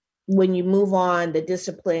 but when you move on, the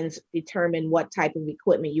disciplines determine what type of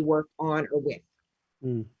equipment you work on or with.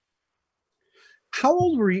 Mm. How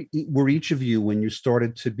old were each of you when you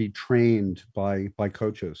started to be trained by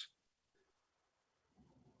coaches?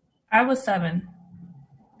 I was 7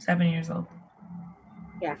 years old.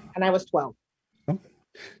 Yeah, and I was 12. Oh,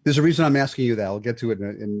 there's a reason I'm asking you that. I'll get to it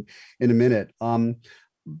in a minute.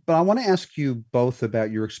 But I want to ask you both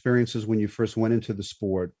about your experiences when you first went into the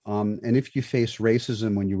sport, and if you faced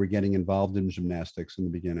racism when you were getting involved in gymnastics in the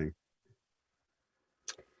beginning.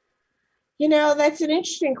 That's an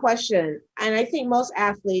interesting question. And I think most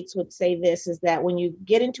athletes would say this, is that when you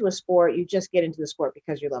get into a sport, you just get into the sport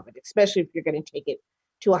because you love it, especially if you're going to take it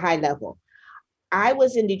to a high level. I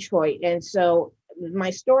was in Detroit. And so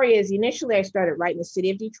my story is initially I started right in the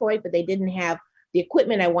city of Detroit, but they didn't have the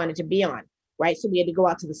equipment I wanted to be on, right? So we had to go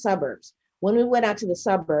out to the suburbs. When we went out to the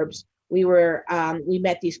suburbs, we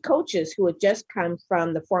met these coaches who had just come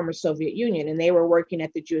from the former Soviet Union, and they were working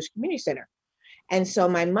at the Jewish Community Center. And so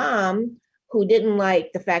my mom, who didn't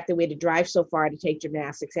like the fact that we had to drive so far to take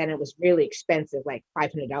gymnastics, and it was really expensive, like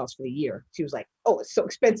 $500 for the year. She was like, oh, it's so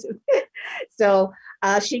expensive. So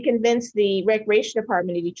she convinced the recreation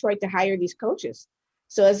department in Detroit to hire these coaches.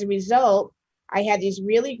 So as a result, I had these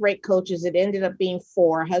really great coaches that ended up being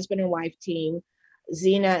 4, husband and wife team.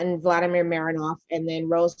 Zina and Vladimir Marinov, and then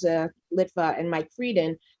Rosa Litva and Mike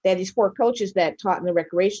Frieden. They had these 4 coaches that taught in the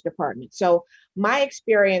recreation department. So my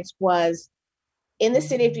experience was in the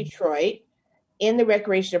city of Detroit, in the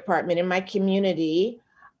recreation department, in my community,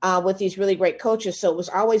 with these really great coaches. So it was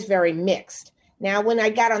always very mixed. Now, when I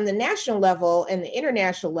got on the national level and the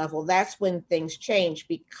international level, that's when things changed,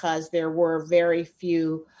 because there were very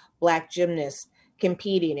few Black gymnasts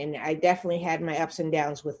competing. And I definitely had my ups and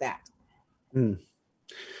downs with that.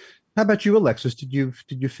 How about you, Alexis? Did you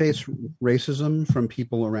face racism from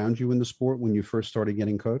people around you in the sport when you first started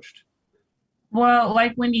getting coached? Well,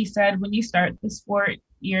 like Wendy said, when you start the sport,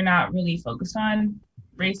 you're not really focused on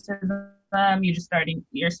racism. You're starting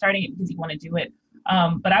it because you want to do it.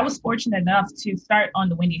 But I was fortunate enough to start on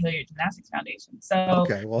the Wendy Hilliard Gymnastics Foundation. So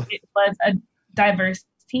it was a diverse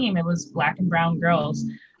team. It was Black and brown girls.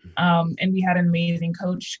 And we had an amazing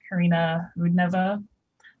coach, Karina Rudneva,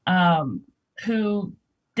 who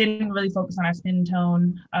didn't really focus on our skin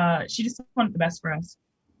tone. She just wanted the best for us.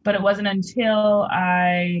 But it wasn't until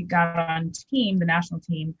I got on the national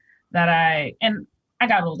team, that I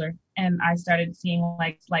got older and I started seeing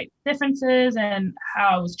like slight differences and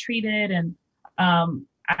how I was treated. And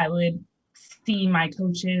I would see my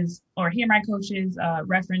coaches or hear my coaches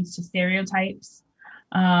reference to stereotypes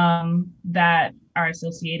that are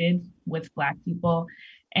associated with Black people.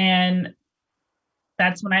 And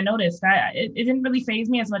that's when I noticed that it didn't really faze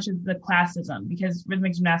me as much as the classism, because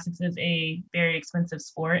rhythmic gymnastics is a very expensive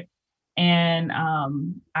sport. And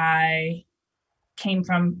I came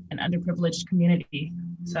from an underprivileged community.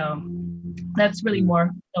 So that's really more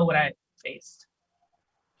so what I faced.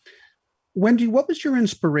 Wendy, what was your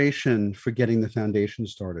inspiration for getting the foundation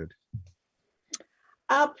started?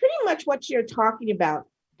 Pretty much what you're talking about.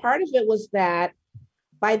 Part of it was that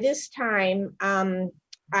by this time,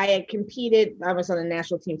 I had competed. I was on the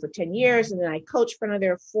national team for 10 years, and then I coached for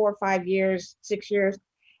another 4 or 5 years, 6 years.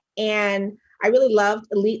 And I really loved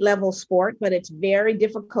elite level sport, but it's very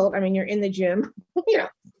difficult. I mean, you're in the gym,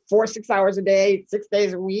 4 or 6 hours a day, 6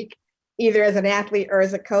 days a week, either as an athlete or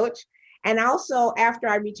as a coach. And also, after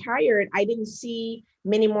I retired, I didn't see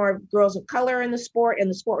many more girls of color in the sport, and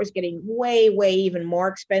the sport was getting way, way even more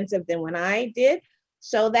expensive than when I did.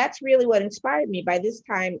 So that's really what inspired me. By this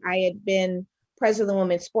time, I had been president of the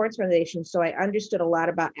Women's Sports Foundation, so I understood a lot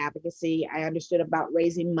about advocacy. I understood about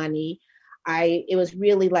raising money. It was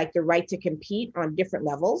really like the right to compete on different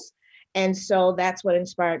levels. And so that's what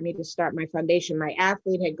inspired me to start my foundation. My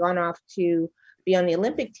athlete had gone off to be on the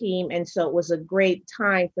Olympic team, and so it was a great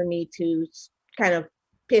time for me to kind of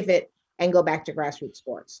pivot and go back to grassroots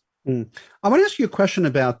sports. I want to ask you a question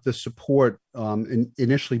about the support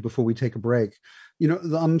initially before we take a break.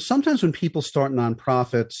 Sometimes when people start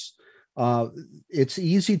nonprofits, it's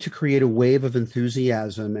easy to create a wave of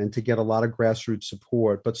enthusiasm and to get a lot of grassroots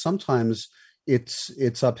support, but sometimes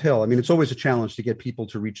it's uphill. I mean, it's always a challenge to get people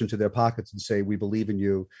to reach into their pockets and say, "We believe in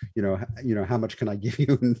you. How much can I give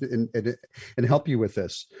you and help you with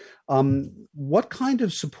this?" What kind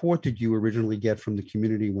of support did you originally get from the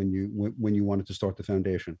community when you wanted to start the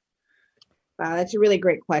foundation? Wow, that's a really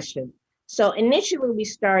great question. So initially, we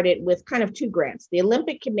started with kind of 2 grants. The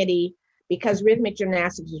Olympic Committee, because rhythmic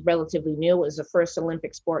gymnastics was relatively new, it was the first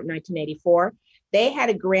Olympic sport in 1984. They had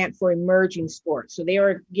a grant for emerging sports. So they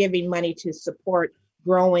were giving money to support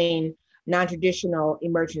growing non-traditional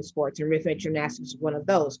emerging sports, and rhythmic gymnastics was one of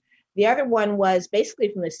those. The other one was basically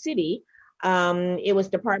from the city. It was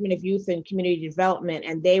Department of Youth and Community Development,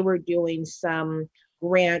 and they were doing some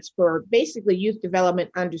grants for basically youth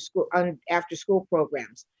development after school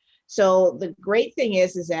programs. So the great thing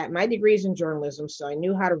is that my degree is in journalism, so I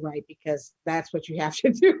knew how to write, because that's what you have to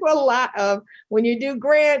do a lot of when you do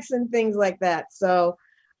grants and things like that. So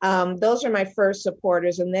those are my first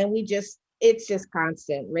supporters. And then it's just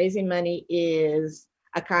constant. Raising money is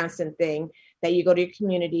a constant thing that you go to your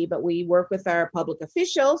community, but we work with our public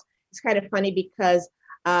officials. It's kind of funny because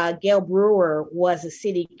Gail Brewer was a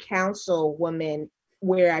city council woman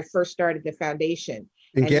where I first started the foundation.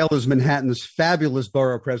 And Gail is Manhattan's fabulous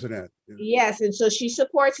borough president. Yes. And so she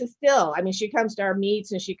supports us still. I mean, she comes to our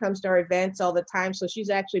meets and she comes to our events all the time. So she's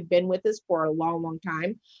actually been with us for a long, long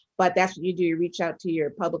time. But that's what you do. You reach out to your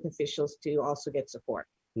public officials to also get support.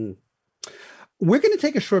 We're going to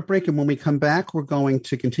take a short break. And when we come back, we're going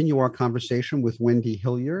to continue our conversation with Wendy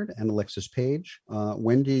Hilliard and Alexis Page.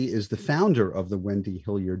 Wendy is the founder of the Wendy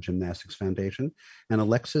Hilliard Gymnastics Foundation, and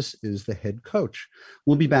Alexis is the head coach.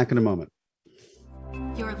 We'll be back in a moment.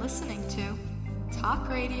 You're listening to Talk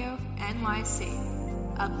Radio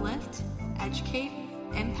NYC. Uplift, educate,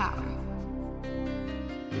 empower.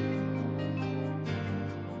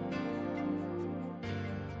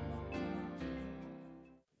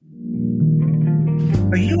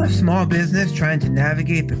 small business trying to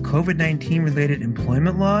navigate the COVID-19 related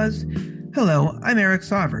employment laws? Hello, I'm Eric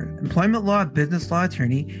Sauver, employment law business law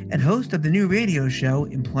attorney and host of the new radio show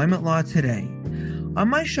Employment Law Today. On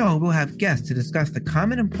my show, we'll have guests to discuss the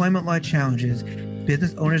common employment law challenges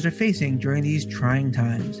business owners are facing during these trying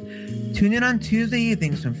times. Tune in on Tuesday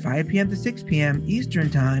evenings from 5 p.m. to 6 p.m. Eastern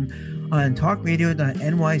Time on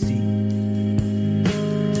talkradio.nyc.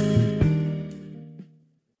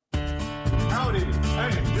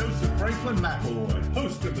 Franklin McElroy,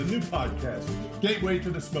 host of the new podcast, Gateway to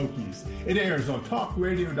the Smokies. It airs on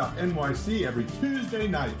talkradio.nyc every Tuesday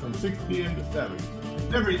night from 6 p.m. to 7.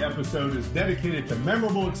 Every episode is dedicated to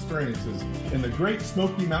memorable experiences in the Great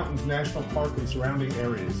Smoky Mountains National Park and surrounding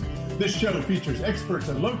areas. This show features experts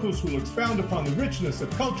and locals who will expound upon the richness of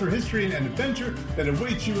culture, history, and adventure that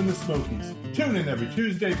awaits you in the Smokies. Tune in every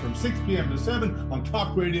Tuesday from 6 p.m. to 7 on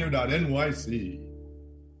talkradio.nyc.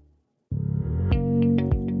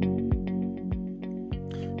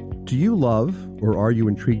 Do you love or are you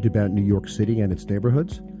intrigued about New York City and its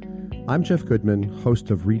neighborhoods? I'm Jeff Goodman,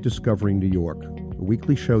 host of Rediscovering New York, a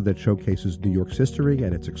weekly show that showcases New York's history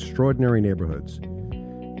and its extraordinary neighborhoods.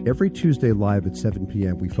 Every Tuesday live at 7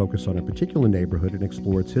 p.m., we focus on a particular neighborhood and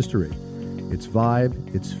explore its history, its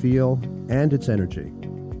vibe, its feel, and its energy.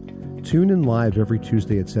 Tune in live every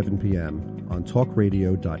Tuesday at 7 p.m. on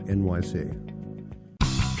talkradio.nyc.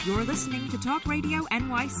 You're listening to Talk Radio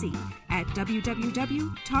NYC at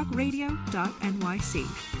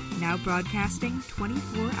www.talkradio.nyc. Now broadcasting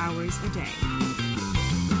 24 hours a day.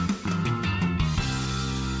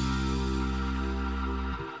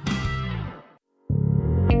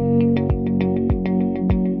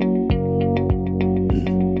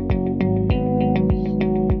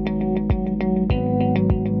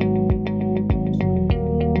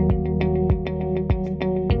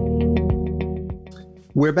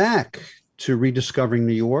 We're back to Rediscovering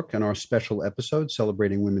New York and our special episode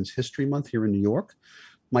celebrating Women's History Month here in New York.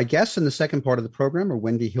 My guests in the second part of the program are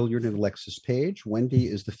Wendy Hilliard and Alexis Page. Wendy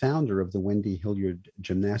is the founder of the Wendy Hilliard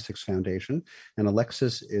Gymnastics Foundation, and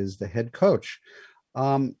Alexis is the head coach.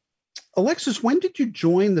 Alexis, when did you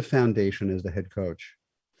join the foundation as the head coach?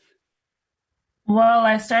 Well,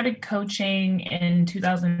 I started coaching in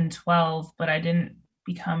 2012, but I didn't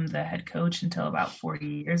become the head coach until about 4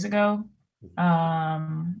 years ago.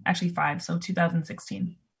 Actually 5, so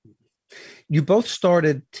 2016. You both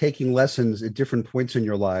started taking lessons at different points in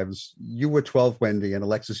your lives. You were 12, Wendy, and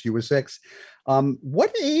Alexis, you were 6.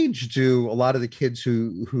 What age do a lot of the kids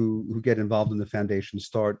who get involved in the foundation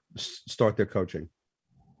start their coaching?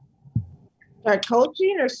 Start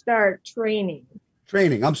coaching or start training?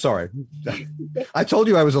 Training. I'm sorry. I told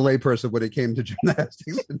you I was a layperson when it came to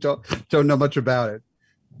gymnastics and don't know much about it.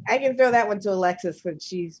 I can throw that one to Alexis when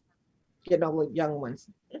she's getting all the young ones.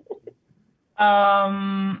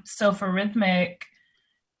 So for rhythmic,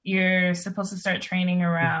 you're supposed to start training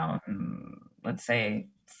around, let's say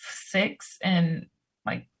 6, and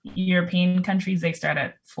like European countries, they start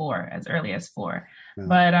at 4, as early as 4. Yeah.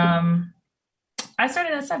 But I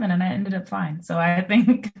started at 7 and I ended up fine. So I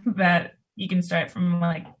think that you can start from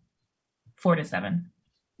like 4 to 7.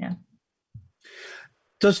 Yeah.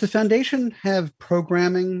 Does the foundation have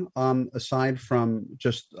programming aside from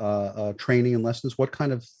just training and lessons? What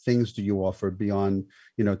kind of things do you offer beyond,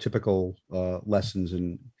 typical lessons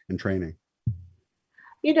and training?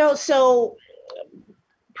 So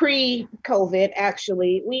pre-COVID,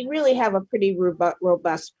 actually, we really have a pretty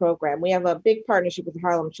robust program. We have a big partnership with the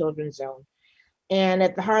Harlem Children's Zone. And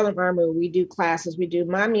at the Harlem Armory, we do classes. We do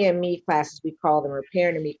Mommy and Me classes, we call them, or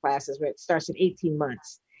Parent and Me classes, where it starts at 18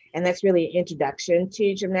 months. And that's really an introduction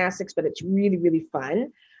to gymnastics, but it's really, really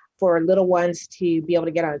fun for little ones to be able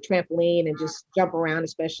to get on a trampoline and just jump around,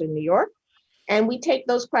 especially in New York. And we take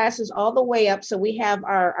those classes all the way up. So we have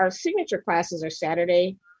our signature classes are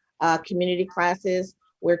Saturday community classes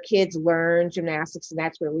where kids learn gymnastics. And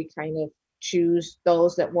that's where we kind of choose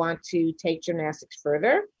those that want to take gymnastics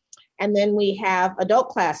further. And then we have adult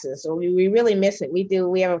classes. So we really miss it. We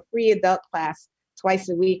have a free adult class twice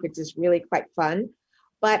a week, which is really quite fun.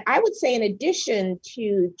 But I would say in addition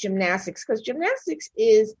to gymnastics, because gymnastics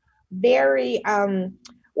is very,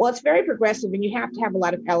 it's very progressive and you have to have a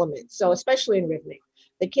lot of elements. So especially in rhythmic,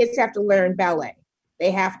 the kids have to learn ballet.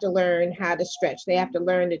 They have to learn how to stretch. They have to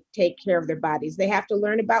learn to take care of their bodies. They have to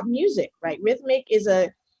learn about music, right? Rhythmic is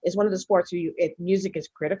one of the sports where music is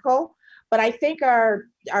critical. But I think our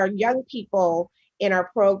young people in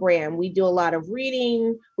our program, we do a lot of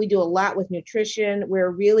reading. We do a lot with nutrition.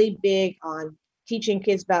 We're really big on teaching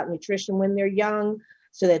kids about nutrition when they're young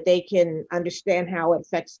so that they can understand how it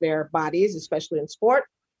affects their bodies, especially in sport.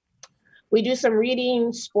 We do some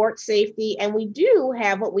reading, sports safety, and we do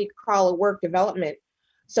have what we call a work development.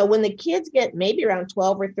 So when the kids get maybe around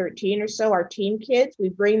 12 or 13 or so, our team kids, we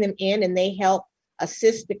bring them in and they help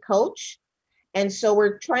assist the coach. And so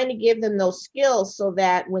we're trying to give them those skills so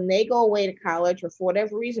that when they go away to college or for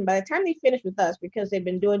whatever reason, by the time they finish with us, because they've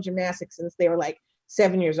been doing gymnastics since they were like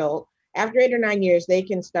 7 years old, after 8 or 9 years, they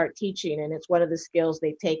can start teaching. And it's one of the skills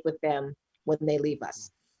they take with them when they leave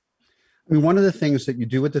us. I mean, one of the things that you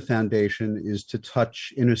do at the foundation is to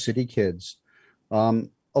touch inner city kids.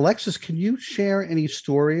 Alexis, can you share any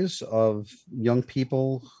stories of young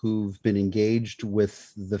people who've been engaged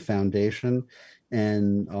with the foundation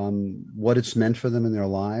and what it's meant for them in their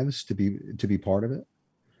lives to be part of it?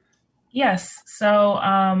 Yes. So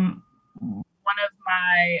one of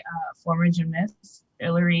my former gymnasts,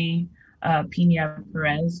 Hilary Pina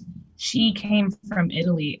Perez, she came from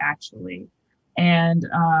Italy, actually. And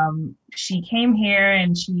she came here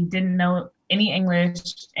and she didn't know any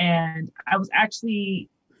English. And I was actually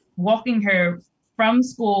walking her from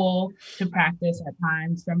school to practice at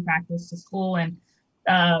times, from practice to school. And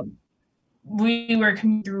we were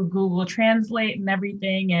coming through Google Translate and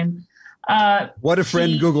everything. And what a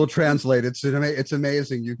friend Google Translate. It's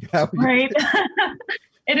amazing. Right.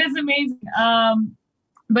 It is amazing.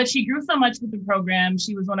 But she grew so much with the program.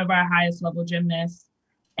 She was one of our highest level gymnasts.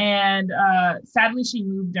 And sadly, she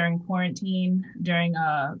moved during quarantine, during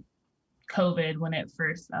COVID when it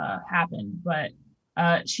first happened. But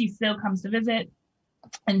she still comes to visit,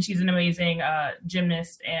 and she's an amazing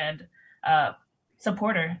gymnast and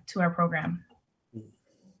supporter to our program.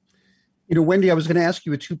 You know, Wendy, I was going to ask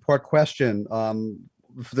you a two-part question.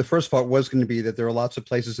 The first part was going to be that there are lots of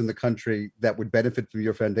places in the country that would benefit from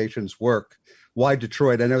your foundation's work. Why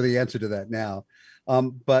Detroit? I know the answer to that now.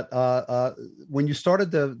 But when you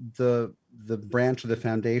started the branch of the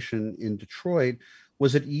foundation in Detroit,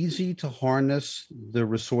 was it easy to harness the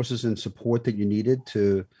resources and support that you needed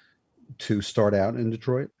to start out in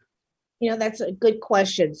Detroit? You know, that's a good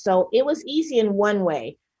question. So it was easy in one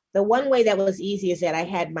way. The one way that was easy is that I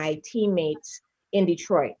had my teammates in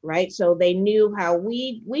Detroit, right? So they knew how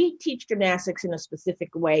we teach gymnastics in a specific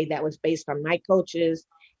way that was based on my coaches.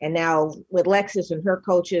 And now with Lexis and her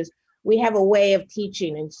coaches, we have a way of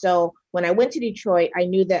teaching. And so when I went to Detroit, I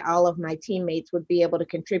knew that all of my teammates would be able to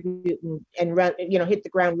contribute and run, hit the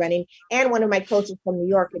ground running. And one of my coaches from New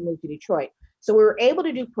York had moved to Detroit. So we were able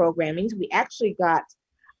to do programming. We actually got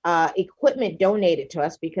equipment donated to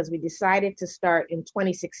us because we decided to start in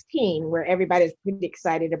 2016, where everybody's pretty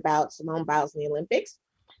excited about Simone Biles in the Olympics.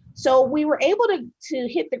 So we were able to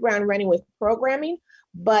hit the ground running with programming,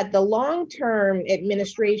 but the long-term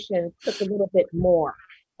administration took a little bit more.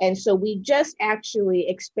 And so we just actually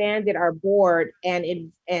expanded our board and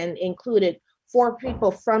included 4 people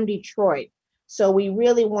from Detroit. So we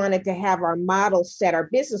really wanted to have our model set, our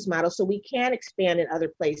business model, so we can expand in other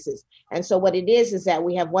places. And so what it is that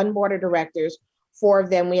we have one board of directors, 4 of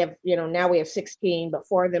them, we have, now we have 16, but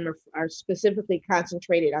 4 of them are specifically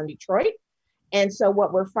concentrated on Detroit. And so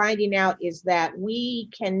what we're finding out is that we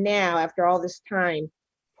can now, after all this time,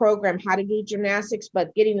 program how to do gymnastics,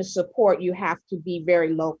 but getting the support, you have to be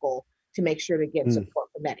very local to make sure to get support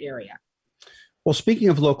from that area. Well, speaking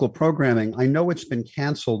of local programming, I know it's been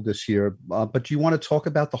canceled this year, but do you want to talk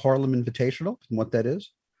about the Harlem Invitational and what that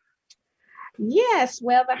is? Yes,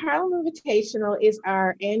 well, the Harlem Invitational is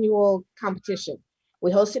our annual competition.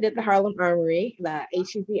 We host it at the Harlem Armory, the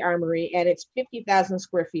HEB Armory, and it's 50,000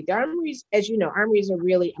 square feet. The armories, as you know, armories are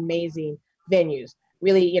really amazing venues.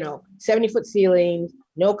 Really, 70-foot ceilings,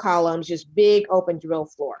 no columns, just big open drill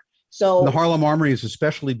floor. So and the Harlem Armory is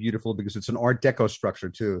especially beautiful because it's an Art Deco structure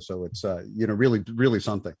too. So it's really, really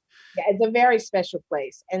something. Yeah, it's a very special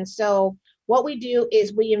place. And so what we do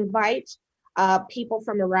is we invite people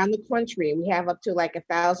from around the country. We have up to like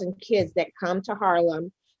 1,000 kids that come to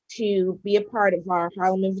Harlem to be a part of our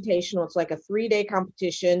Harlem Invitational. It's like a 3-day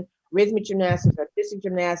competition: rhythmic gymnastics, artistic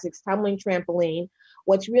gymnastics, tumbling, trampoline.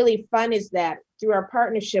 What's really fun is that through our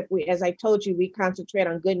partnership, as I told you, we concentrate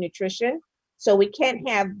on good nutrition. So we can't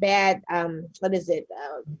have bad,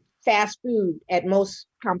 fast food at most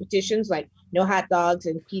competitions, like no hot dogs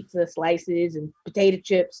and pizza slices and potato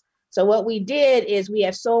chips. So what we did is we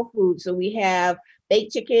have soul food. So we have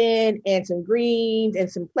baked chicken and some greens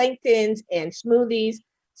and some planktons and smoothies.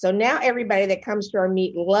 So now everybody that comes to our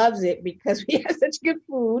meet loves it because we have such good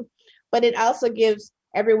food, but it also gives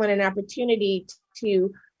everyone an opportunity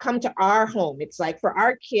to come to our home. It's like for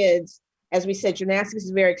our kids, as we said, gymnastics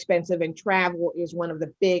is very expensive and travel is one of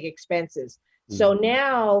the big expenses. So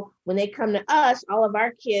now when they come to us, all of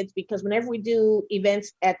our kids, because whenever we do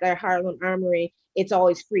events at the Harlem Armory, it's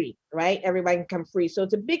always free, right? Everybody can come free. So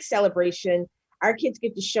it's a big celebration. Our kids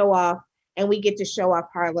get to show off, and we get to show off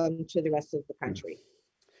Harlem to the rest of the country.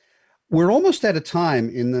 We're almost out of time.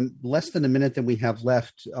 In the less than a minute that we have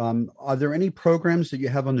left, are there any programs that you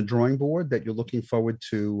have on the drawing board that you're looking forward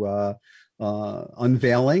to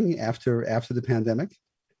unveiling after the pandemic?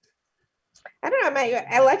 I don't know.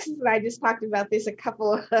 Alexis and I just talked about this a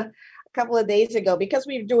couple of days ago, because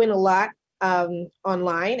we're doing a lot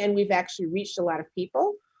online, and we've actually reached a lot of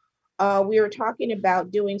people. We were talking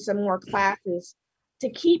about doing some more classes to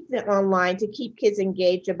keep them online, to keep kids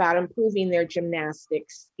engaged about improving their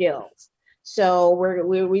gymnastics skills. So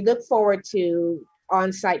we look forward to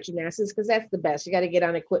on-site gymnastics, because that's the best. You got to get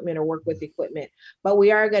on equipment or work with equipment. But we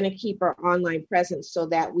are going to keep our online presence so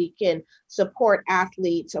that we can support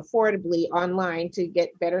athletes affordably online to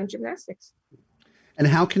get better in gymnastics. And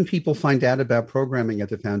how can people find out about programming at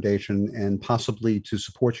the foundation and possibly to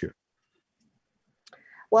support you?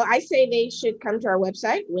 Well, I say they should come to our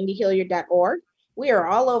website, wendyhilliard.org. We are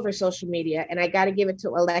all over social media, and I got to give it to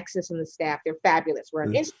Alexis and the staff. They're fabulous. We're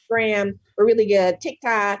on Instagram. We're really good.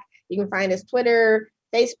 TikTok. You can find us Twitter,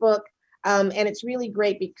 Facebook. And it's really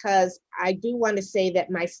great, because I do want to say that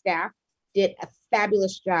my staff did a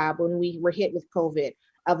fabulous job when we were hit with COVID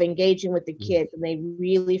of engaging with the kids, and they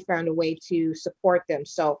really found a way to support them.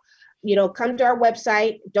 So, come to our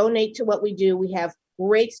website, donate to what we do. We have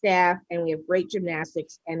great staff, and we have great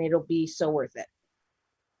gymnastics, and it'll be so worth it.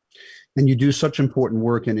 And you do such important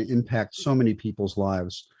work, and it impacts so many people's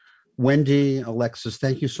lives. Wendy, Alexis,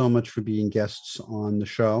 thank you so much for being guests on the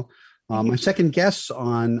show. My second guests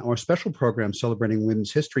on our special program celebrating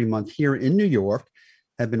Women's History Month here in New York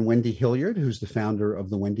have been Wendy Hilliard, who's the founder of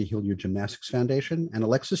the Wendy Hilliard Gymnastics Foundation, and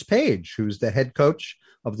Alexis Page, who's the head coach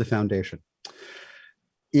of the foundation.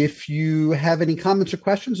 If you have any comments or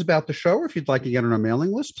questions about the show, or if you'd like to get on our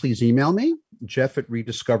mailing list, please email me,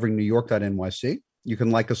 jeff@rediscoveringnewyork.nyc. You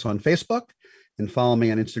can like us on Facebook and follow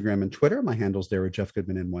me on Instagram and Twitter. My handles there are Jeff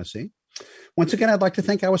Goodman NYC. Once again, I'd like to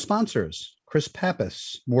thank our sponsors, Chris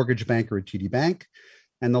Pappas, mortgage banker at TD Bank,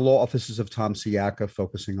 and the law offices of Tom Siaka,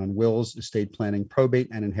 focusing on wills, estate planning, probate,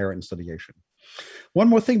 and inheritance litigation. One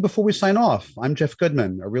more thing before we sign off. I'm Jeff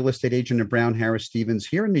Goodman, a real estate agent at Brown Harris Stevens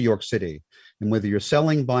here in New York City. And whether you're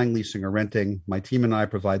selling, buying, leasing, or renting, my team and I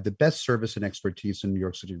provide the best service and expertise in New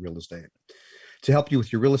York City real estate. To help you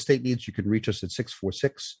with your real estate needs, you can reach us at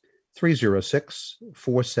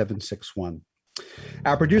 646-306-4761.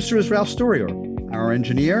 Our producer is Ralph Storier. Our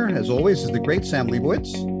engineer, as always, is the great Sam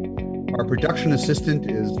Leibowitz. Our production assistant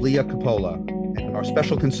is Leah Coppola. And our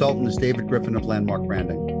special consultant is David Griffin of Landmark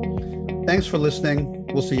Branding. Thanks for listening.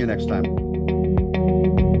 We'll see you next time.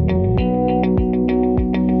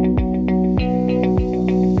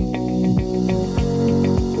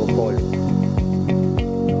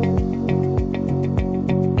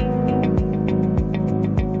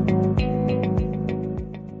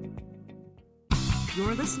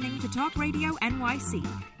 Talk Radio NYC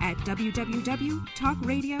at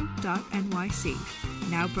www.talkradio.nyc.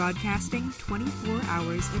 Now broadcasting 24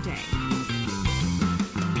 hours a day.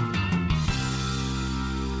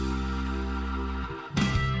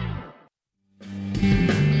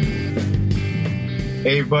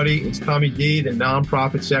 Hey everybody, it's Tommy D, the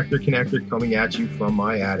nonprofit sector connector, coming at you from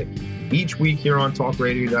my attic. Each week here on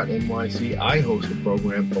talkradio.nyc, I host a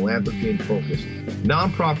program, Philanthropy in Focus.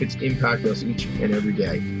 Nonprofits impact us each and every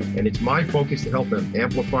day, and it's my focus to help them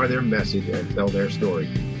amplify their message and tell their story.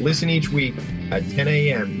 Listen each week at 10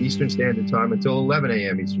 a.m. Eastern Standard Time until 11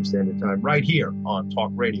 a.m. Eastern Standard Time right here on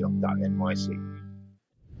talkradio.nyc.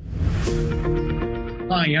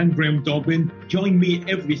 Hi, I'm Graham Dobbin. Join me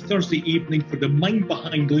every Thursday evening for the Mind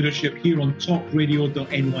Behind Leadership here on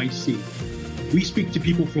talkradio.nyc. We speak to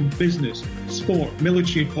people from business, sport,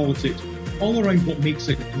 military and politics, all around what makes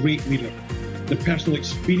a great leader. The personal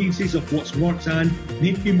experiences of what's worked and,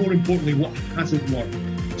 maybe more importantly, what hasn't worked.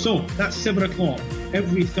 So that's 7 o'clock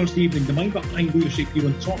every Thursday evening, the Mind Behind Leadership here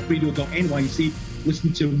on talkradio.nyc.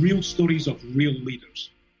 Listen to real stories of real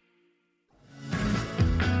leaders.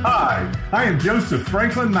 Hi, I am Joseph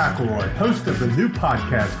Franklin McElroy, host of the new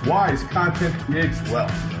podcast, Wise Content Creates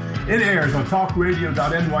Wealth. It airs on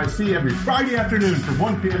talkradio.nyc every Friday afternoon from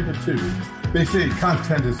 1 p.m. to 2. They say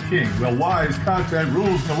content is king. Well, wise content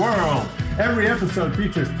rules the world. Every episode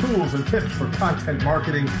features tools and tips for content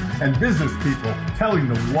marketing and business people telling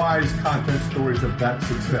the wise content stories of that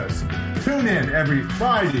success. Tune in every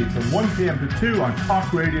Friday from 1 p.m. to 2 on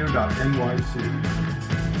talkradio.nyc.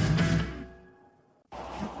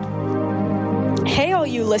 Hey, all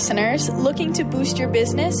you listeners, looking to boost your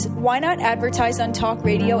business? Why not advertise on Talk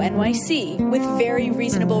Radio NYC with very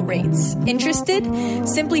reasonable rates? Interested?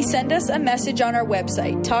 Simply send us a message on our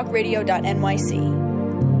website, talkradio.nyc.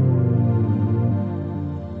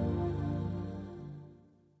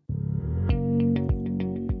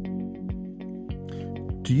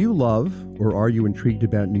 Do you love or are you intrigued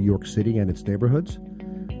about New York City and its neighborhoods?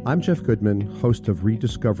 I'm Jeff Goodman, host of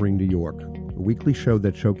Rediscovering New York, a weekly show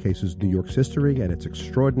that showcases New York's history and its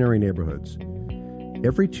extraordinary neighborhoods.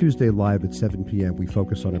 Every Tuesday live at 7 p.m., we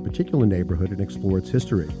focus on a particular neighborhood and explore its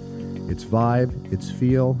history, its vibe, its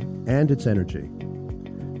feel, and its energy.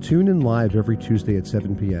 Tune in live every Tuesday at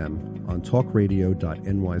 7 p.m. on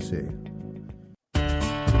talkradio.nyc.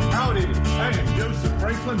 Howdy, I am Joseph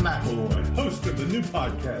Franklin McElroy, host of the new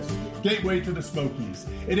podcast, Gateway to the Smokies.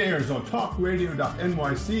 It airs on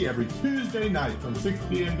talkradio.nyc every Tuesday night from 6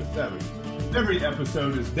 p.m. to 7. Every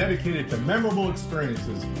episode is dedicated to memorable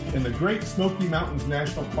experiences in the Great Smoky Mountains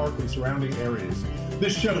National Park and surrounding areas.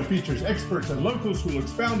 This show features experts and locals who will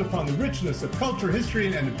expound upon the richness of culture,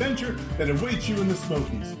 history, and adventure that awaits you in the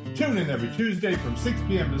Smokies. Tune in every Tuesday from 6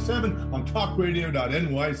 p.m. to 7 on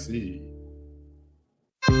talkradio.nyc.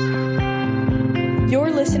 You're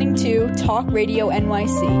listening to Talk Radio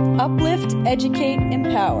NYC. Uplift, educate,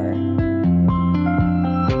 empower.